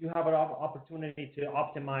you have an opportunity to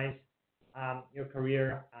optimize your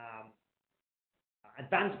career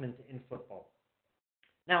advancement in football.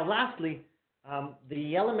 Now, lastly,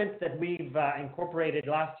 the element that we've incorporated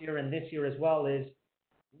last year and this year as well is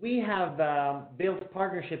we have built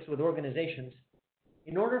partnerships with organizations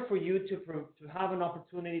in order for you to have an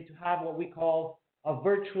opportunity to have what we call a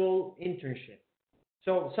virtual internship.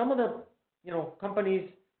 So some of the companies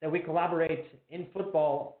that we collaborate in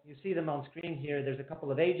football, you see them on screen here. There's a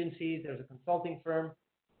couple of agencies, there's a consulting firm,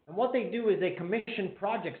 and what they do is they commission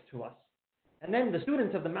projects to us. And then the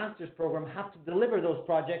students of the master's program have to deliver those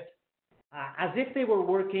projects as if they were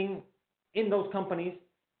working in those companies.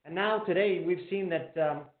 And now today we've seen that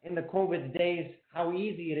in the COVID days, how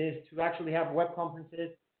easy it is to actually have web conferences,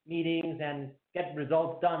 meetings, and get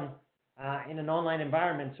results done in an online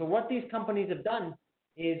environment. So what these companies have done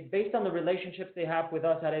is based on the relationships they have with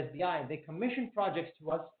us at SBI, they commission projects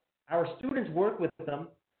to us, our students work with them,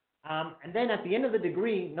 and then at the end of the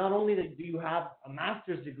degree, not only do you have a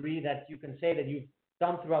master's degree that you can say that you've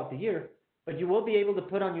done throughout the year, but you will be able to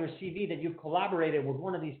put on your CV that you've collaborated with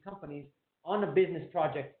one of these companies on a business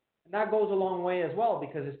project. And that goes a long way as well,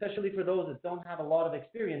 because especially for those that don't have a lot of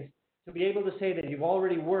experience, to be able to say that you've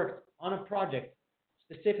already worked on a project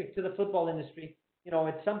specific to the football industry,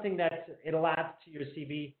 it's something that it'll add to your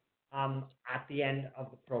CV at the end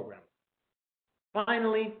of the program.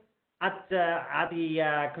 Finally, at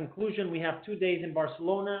the conclusion, we have 2 days in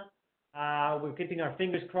Barcelona. We're keeping our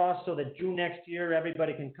fingers crossed so that June next year,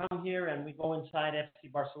 everybody can come here and we go inside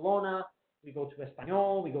FC Barcelona. We go to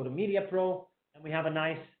Espanyol, we go to Media Pro, and we have a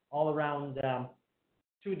nice all-around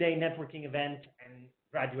 2-day networking event and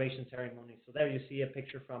graduation ceremony. So there you see a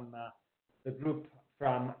picture from the group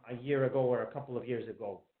from a year ago or a couple of years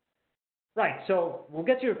ago. Right, so we'll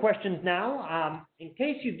get to your questions now. In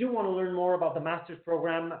case you do want to learn more about the master's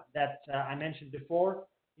program that I mentioned before,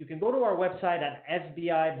 you can go to our website at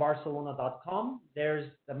sbibarcelona.com. There's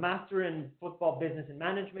the Master in Football Business and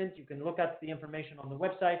Management. You can look at the information on the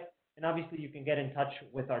website, and obviously you can get in touch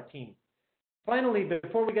with our team. Finally,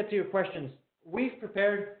 before we get to your questions, we've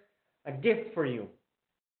prepared a gift for you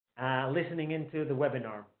listening into the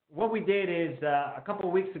webinar. What we did is a couple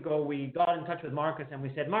of weeks ago, we got in touch with Markus and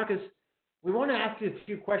we said, Markus, we want to ask you a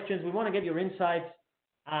few questions. We want to get your insights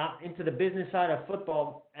into the business side of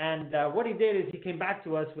football. And what he did is he came back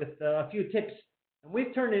to us with a few tips. And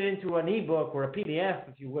we've turned it into an ebook or a PDF,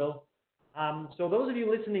 if you will. So those of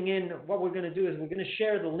you listening in, what we're going to do is we're going to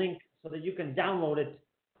share the link so that you can download it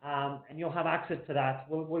and you'll have access to that.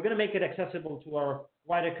 We're going to make it accessible to our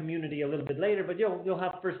wider community a little bit later, but you'll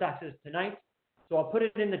have first access tonight. So I'll put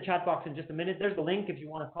it in the chat box in just a minute. There's the link if you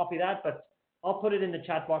want to copy that, but I'll put it in the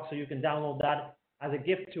chat box so you can download that as a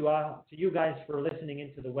gift to you guys for listening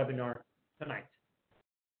into the webinar tonight.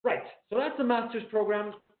 Right, so that's the master's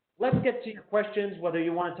program. Let's get to your questions, whether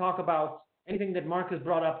you want to talk about anything that Markus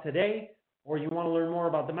brought up today or you want to learn more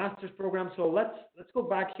about the master's program. So let's go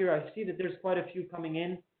back here. I see that there's quite a few coming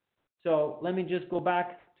in. So let me just go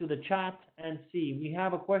back to the chat and see. We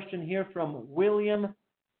have a question here from William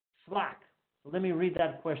Slack. So let me read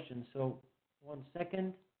that question. So 1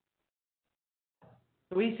 second.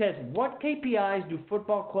 So he says, what KPIs do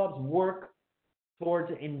football clubs work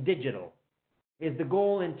towards in digital? Is the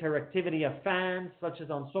goal interactivity of fans, such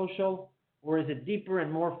as on social, or is it deeper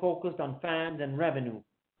and more focused on fans and revenue?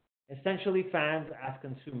 Essentially fans as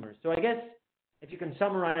consumers. So I guess if you can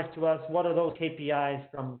summarize to us, what are those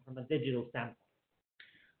KPIs from a digital standpoint?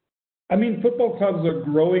 I mean, football clubs are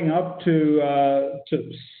growing up to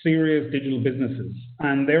serious digital businesses,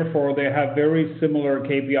 and therefore they have very similar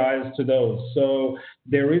KPIs to those. So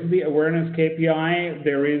there is the awareness KPI,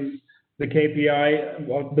 there is the KPI,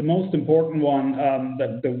 well, the most important one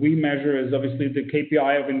that we measure is obviously the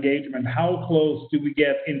KPI of engagement. How close do we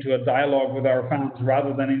get into a dialogue with our fans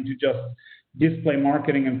rather than into just display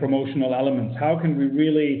marketing and promotional elements? How can we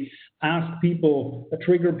really ask people,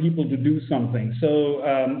 trigger people to do something? So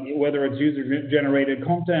whether it's user-generated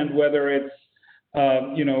content, whether it's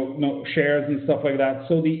shares and stuff like that.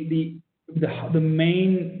 So the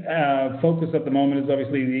main focus at the moment is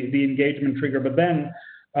obviously the engagement trigger, but then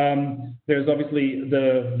there's obviously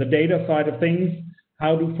the data side of things.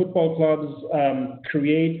 How do football clubs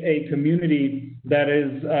create a community that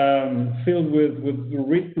is filled with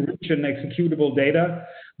rich and executable data?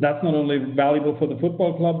 That's not only valuable for the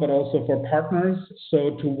football club, but also for partners.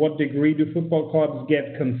 So to what degree do football clubs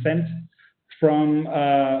get consent from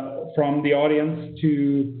the audience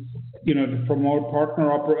to promote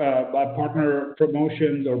partner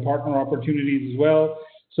promotions or partner opportunities as well?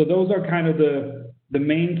 So those are kind of the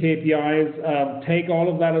main KPIs. Take all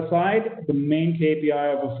of that aside, the main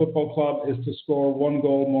KPI of a football club is to score one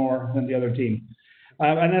goal more than the other team.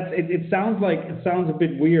 And it sounds a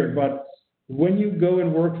bit weird, but when you go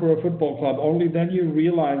and work for a football club, only then you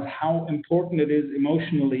realize how important it is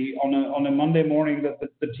emotionally on a Monday morning that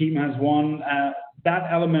the team has won. That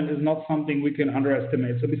element is not something we can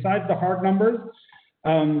underestimate. So besides the hard numbers,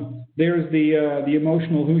 there's the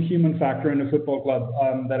emotional human factor in a football club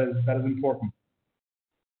that is important.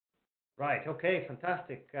 Right. Okay.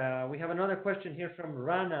 Fantastic. We have another question here from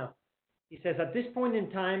Rana. He says, at this point in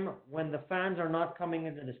time, when the fans are not coming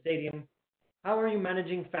into the stadium, how are you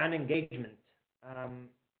managing fan engagement?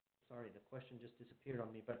 Sorry, the question just disappeared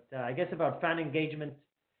on me. But I guess about fan engagement,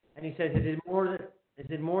 and he says, is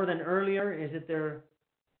it more than earlier? Is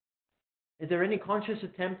there any conscious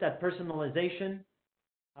attempt at personalization?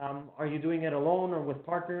 Are you doing it alone or with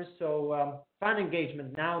partners? So fan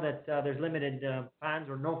engagement now that there's limited fans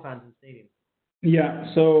or no fans in stadium.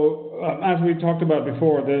 Yeah. So as we talked about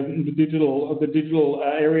before, the digital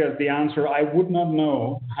area is the answer. I would not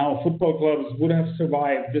know how football clubs would have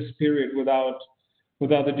survived this period without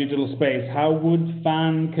the digital space. How would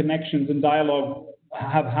fan connections and dialogue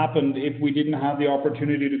have happened if we didn't have the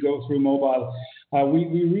opportunity to go through mobile?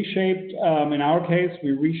 We reshaped, in our case,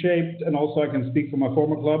 and also I can speak for my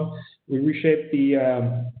former club, we reshaped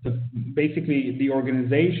basically the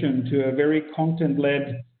organization to a very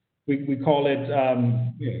content-led, we call it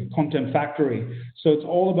content factory. So it's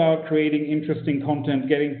all about creating interesting content,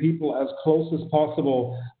 getting people as close as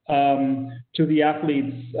possible to the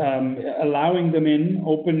athletes, allowing them in,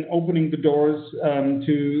 opening the doors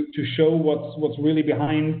to show what's really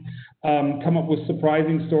behind, come up with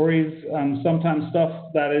surprising stories, sometimes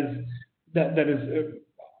stuff that is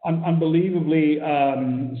unbelievably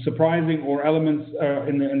surprising, or elements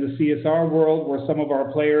in the CSR world where some of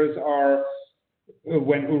our players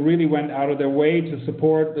really went out of their way to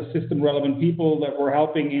support the system relevant people that were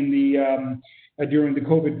helping during the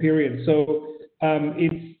COVID period. So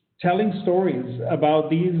it's telling stories about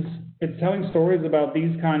these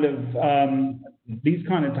kind of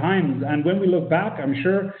times. And when we look back, I'm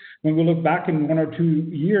sure when we look back in 1 or 2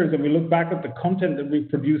 years and we look back at the content that we've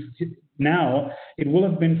produced now, it will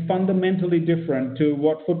have been fundamentally different to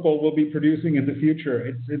what football will be producing in the future.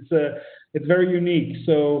 It's very unique.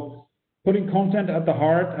 So putting content at the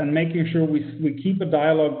heart and making sure we keep a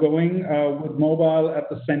dialogue going with mobile at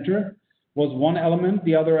the center was one element.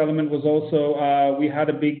 The other element was also we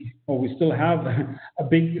still have a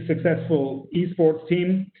big successful esports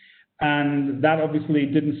team, and that obviously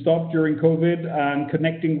didn't stop during COVID. And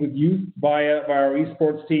connecting with youth via our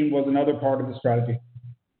esports team was another part of the strategy.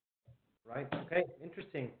 Right. Okay.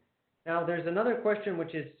 Interesting. Now, there's another question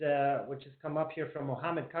which has come up here from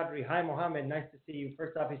Mohammed Kadri. Hi, Mohammed. Nice to see you.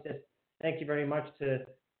 First off, he says, thank you very much to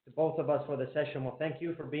both of us for the session. Well, thank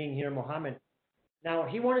you for being here, Mohammed. Now,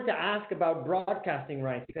 he wanted to ask about broadcasting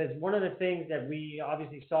rights, because one of the things that we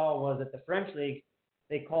obviously saw was that the French league,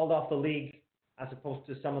 they called off the league as opposed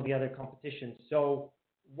to some of the other competitions. So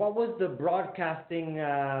what was the broadcasting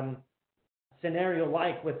scenario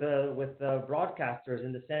like with the broadcasters,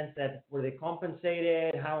 in the sense that were they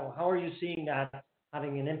compensated? How are you seeing that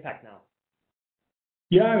having an impact now?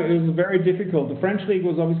 Yeah, it was very difficult. The French league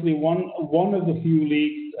was obviously one of the few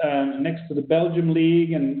leagues next to the Belgium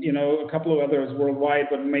league and a couple of others worldwide,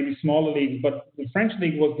 but maybe smaller leagues. But the French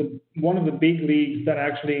league was one of the big leagues that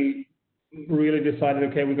actually really decided,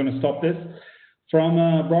 okay, we're going to stop this. From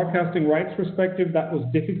a broadcasting rights perspective, that was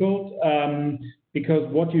difficult because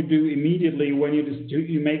what you do immediately when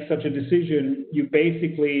you make such a decision, you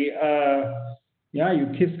basically you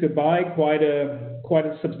kiss goodbye quite quite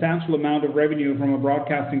a substantial amount of revenue from a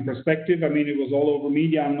broadcasting perspective. I mean, it was all over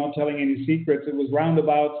media. I'm not telling any secrets. It was round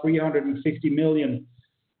about 350 million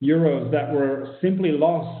euros that were simply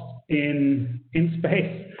lost in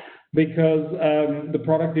space because the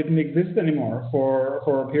product didn't exist anymore for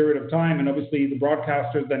a period of time. And obviously the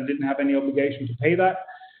broadcasters then didn't have any obligation to pay that,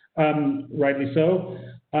 rightly so.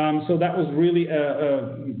 So that was really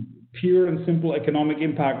a pure and simple economic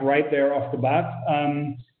impact right there off the bat.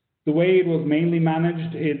 The way it was mainly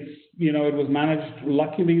managed, it was managed,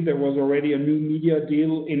 luckily there was already a new media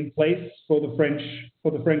deal in place for the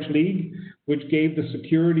French league, which gave the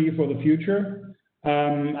security for the future.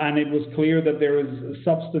 And it was clear that there is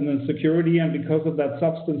substance and security, and because of that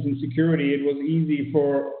substance and security, it was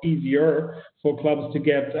easier for clubs to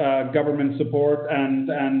get government support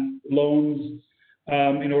and loans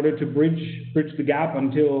in order to bridge the gap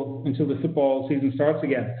until the football season started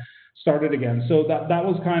again. So that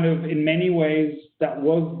was kind of, in many ways, that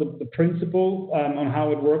was the principle on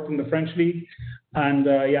how it worked in the French league, and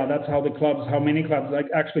that's how many clubs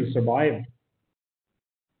actually survived.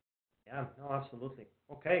 Yeah, no, absolutely.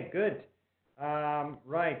 Okay, good.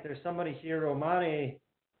 Right, there's somebody here, Omari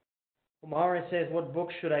says, what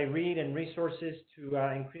books should I read and resources to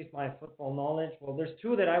increase my football knowledge? Well, there's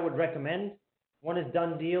two that I would recommend. One is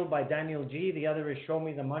Done Deal by Daniel G. The other is Show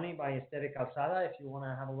Me the Money by Esteve Calzada, if you want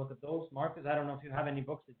to have a look at those. Marcus, I don't know if you have any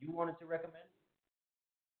books that you wanted to recommend.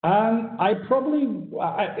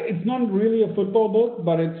 It's not really a football book,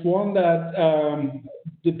 but it's one that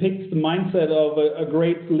depicts the mindset of a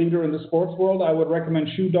great leader in the sports world. I would recommend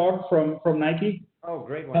Shoe Dog from Nike. Oh,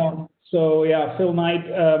 great one. So yeah, Phil Knight.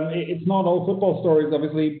 It's not all football stories,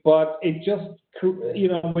 obviously, but it just, when you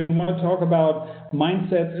want to talk about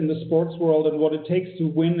mindsets in the sports world and what it takes to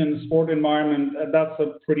win in the sport environment, that's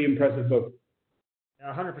a pretty impressive book.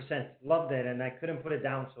 100%. Loved it, and I couldn't put it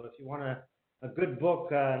down. So if you want a good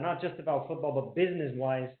book, not just about football, but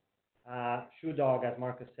business-wise, Shoe Dog, as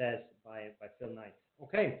Marcus says, by Phil Knight.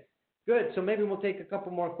 Okay, good. So maybe we'll take a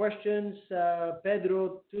couple more questions.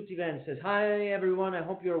 Pedro Tutiven says, hi, everyone. I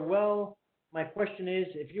hope you're well. My question is,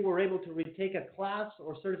 if you were able to retake a class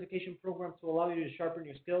or certification program to allow you to sharpen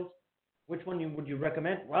your skills, which one would you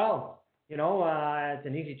recommend? Well, it's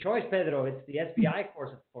an easy choice, Pedro. It's the SBI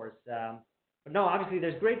course, of course. But no, obviously,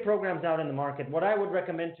 there's great programs out in the market. What I would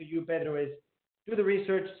recommend to you, Pedro, is do the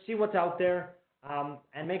research, see what's out there,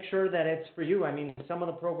 and make sure that it's for you. I mean, some of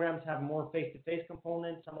the programs have more face-to-face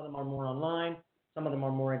components. Some of them are more online. Some of them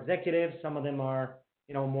are more executive. Some of them are,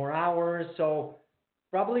 more hours. So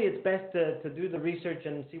probably it's best to do the research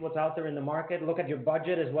and see what's out there in the market. Look at your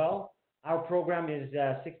budget as well. Our program is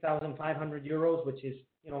 6,500 euros, which is,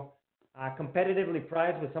 competitively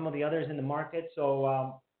priced with some of the others in the market.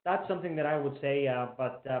 So that's something that I would say.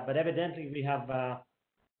 But evidently we have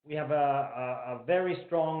a very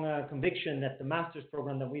strong conviction that the master's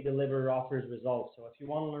program that we deliver offers results. So if you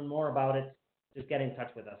want to learn more about it, just get in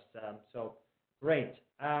touch with us. So great.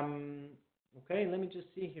 Okay, let me just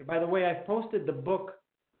see here. By the way, I've posted the book,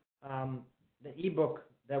 the ebook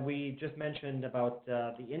that we just mentioned about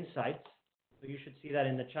the insights. So you should see that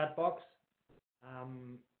in the chat box.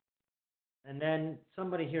 And then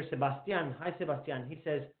somebody here, Sebastian. Hi, Sebastian. He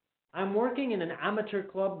says, I'm working in an amateur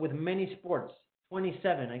club with many sports.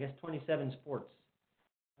 27 sports.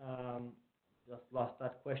 Just lost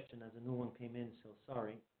that question as a new one came in, so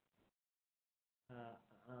sorry.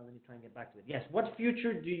 Let me try and get back to it. Yes, what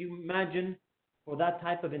future do you imagine for that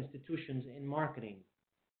type of institutions in marketing?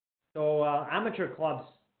 So amateur clubs,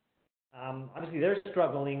 obviously they're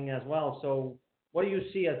struggling as well. So what do you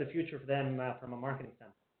see as the future for them from a marketing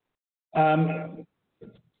standpoint?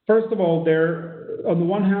 First of all, on the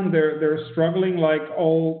one hand, they're struggling like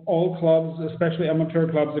all clubs, especially amateur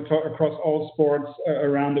clubs across all sports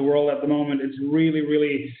around the world at the moment. It's really,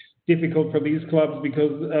 really difficult for these clubs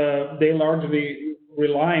because they largely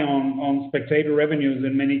rely on spectator revenues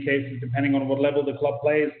in many cases, depending on what level the club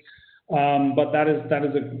plays. But that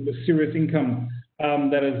is a serious income.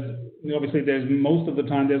 That is obviously most of the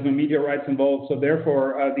time there's no media rights involved, so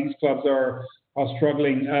therefore these clubs are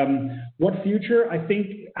struggling. What future? I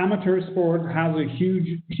think amateur sport has a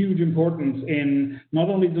huge importance in not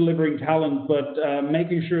only delivering talent, but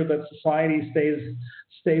making sure that society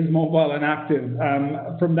stays mobile and active.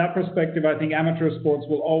 From that perspective, I think amateur sports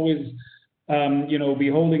will always be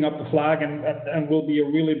holding up the flag and will be a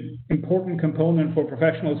really important component for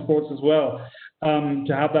professional sports as well,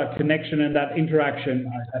 to have that connection and that interaction.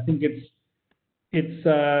 I think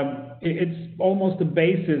it's almost a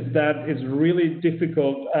basis that is really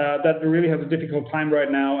difficult, that really has a difficult time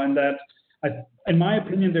right now, and that, in my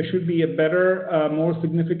opinion, there should be a better, more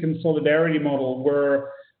significant solidarity model where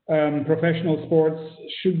professional sports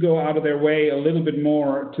should go out of their way a little bit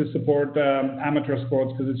more to support amateur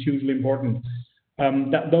sports because it's hugely important.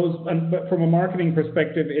 But from a marketing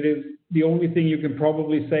perspective, it is the only thing you can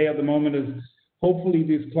probably say at the moment is hopefully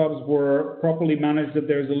these clubs were properly managed, that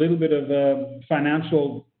there's a little bit of a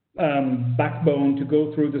financial backbone to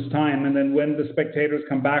go through this time, and then when the spectators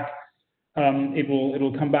come back,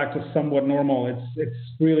 it'll come back to somewhat normal. It's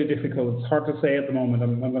really difficult. It's hard to say at the moment.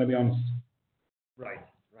 I'm going to be honest. Right.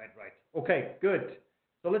 Okay, good.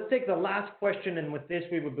 So let's take the last question, and with this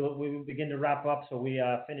we will begin to wrap up, so we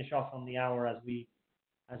finish off on the hour as we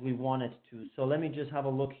wanted to. So let me just have a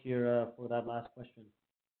look here for that last question.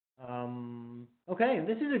 Okay,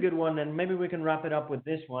 this is a good one, and maybe we can wrap it up with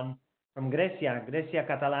this one from Grecia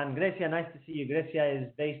Catalan. Grecia, nice to see you. Grecia is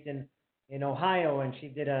based in Ohio, and she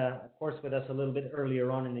did a course with us a little bit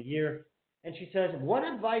earlier on in the year. And she says, what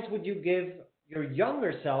advice would you give your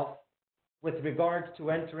younger self with regards to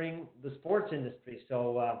entering the sports industry?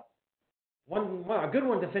 So a good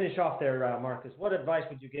one to finish off there, Markus. What advice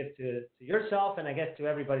would you give to yourself, and I guess to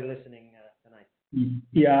everybody listening tonight?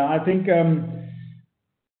 Yeah, I think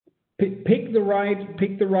pick the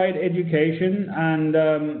right education, and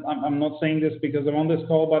I'm not saying this because I'm on this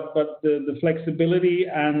call, but the flexibility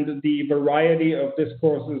and the variety of this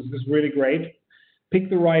course is really great. Pick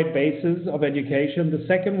the right basis of education. The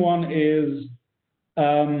second one is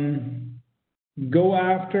go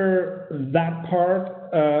after that part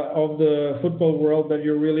of the football world that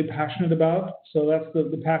you're really passionate about. So that's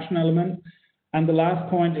the passion element. And the last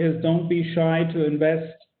point is don't be shy to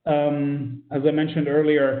invest, as I mentioned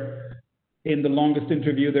earlier, in the longest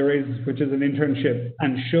interview there is, which is an internship,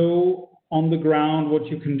 and show on the ground what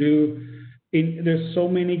you can do. There's so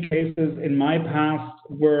many cases in my past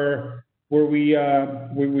where we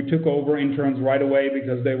took over interns right away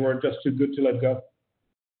because they were just too good to let go.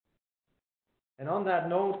 And on that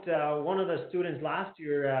note, one of the students last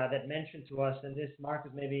year that mentioned to us, and this,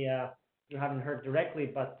 Markus, maybe you haven't heard directly,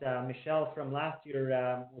 but Michelle from last year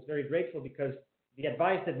was very grateful because the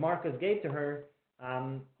advice that Markus gave to her,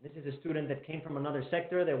 this is a student that came from another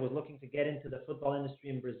sector that was looking to get into the football industry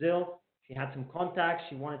in Brazil. She had some contacts,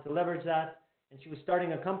 she wanted to leverage that, and she was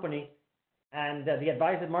starting a company. And the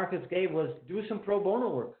advice that Markus gave was do some pro bono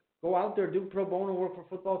work. Go out there, do pro bono work for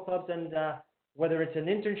football clubs, and whether it's an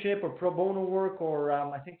internship or pro bono work, or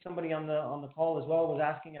I think somebody on the call as well was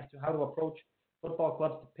asking as to how to approach football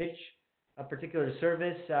clubs to pitch a particular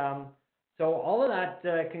service. So all of that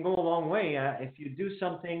can go a long way if you do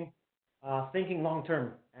something thinking long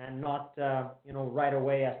term and not right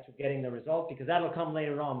away as to getting the result, because that'll come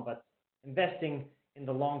later on. But investing in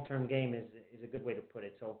the long term game is a good way to put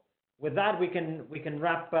it. So with that, we can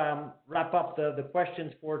wrap up the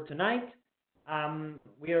questions for tonight.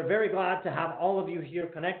 We are very glad to have all of you here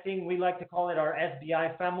connecting. We like to call it our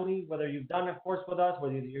SBI family. Whether you've done a course with us,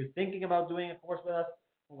 whether you're thinking about doing a course with us,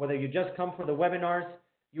 or whether you just come for the webinars,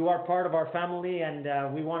 you are part of our family,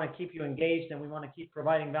 and we want to keep you engaged, and we want to keep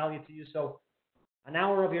providing value to you. So an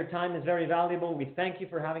hour of your time is very valuable. We thank you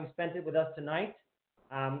for having spent it with us tonight.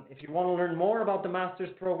 If you want to learn more about the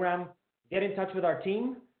Master's Program, get in touch with our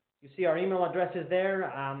team. You see our email addresses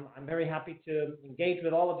there. I'm very happy to engage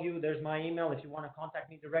with all of you. There's my email if you want to contact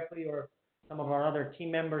me directly, or some of our other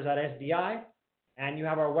team members at SBI. And you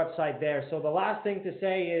have our website there. So the last thing to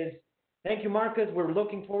say is, thank you, Markus. We're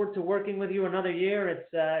looking forward to working with you another year.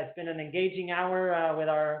 It's been an engaging hour with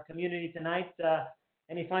our community tonight.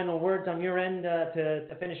 Any final words on your end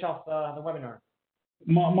to finish off the webinar?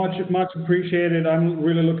 Much appreciated. I'm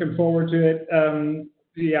really looking forward to it.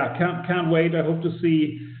 Can't wait. I hope to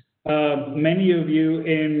see many of you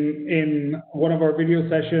in one of our video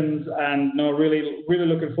sessions, and really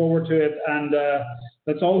looking forward to it. And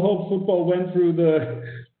let's all hope football went through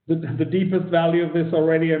the deepest valley of this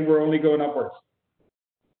already, and we're only going upwards.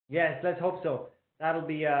 Yes, let's hope so. That'll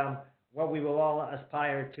be what we will all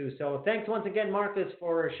aspire to. So thanks once again, Markus,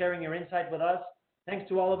 for sharing your insight with us. Thanks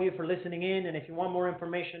to all of you for listening in. And if you want more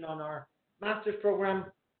information on our Master's Program,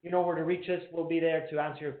 you know where to reach us. We'll be there to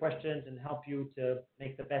answer your questions and help you to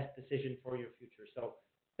make the best decision for your future. So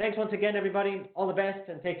thanks once again, everybody. All the best,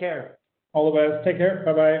 and take care. All the best. Take care.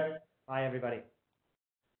 Bye-bye. Bye, everybody.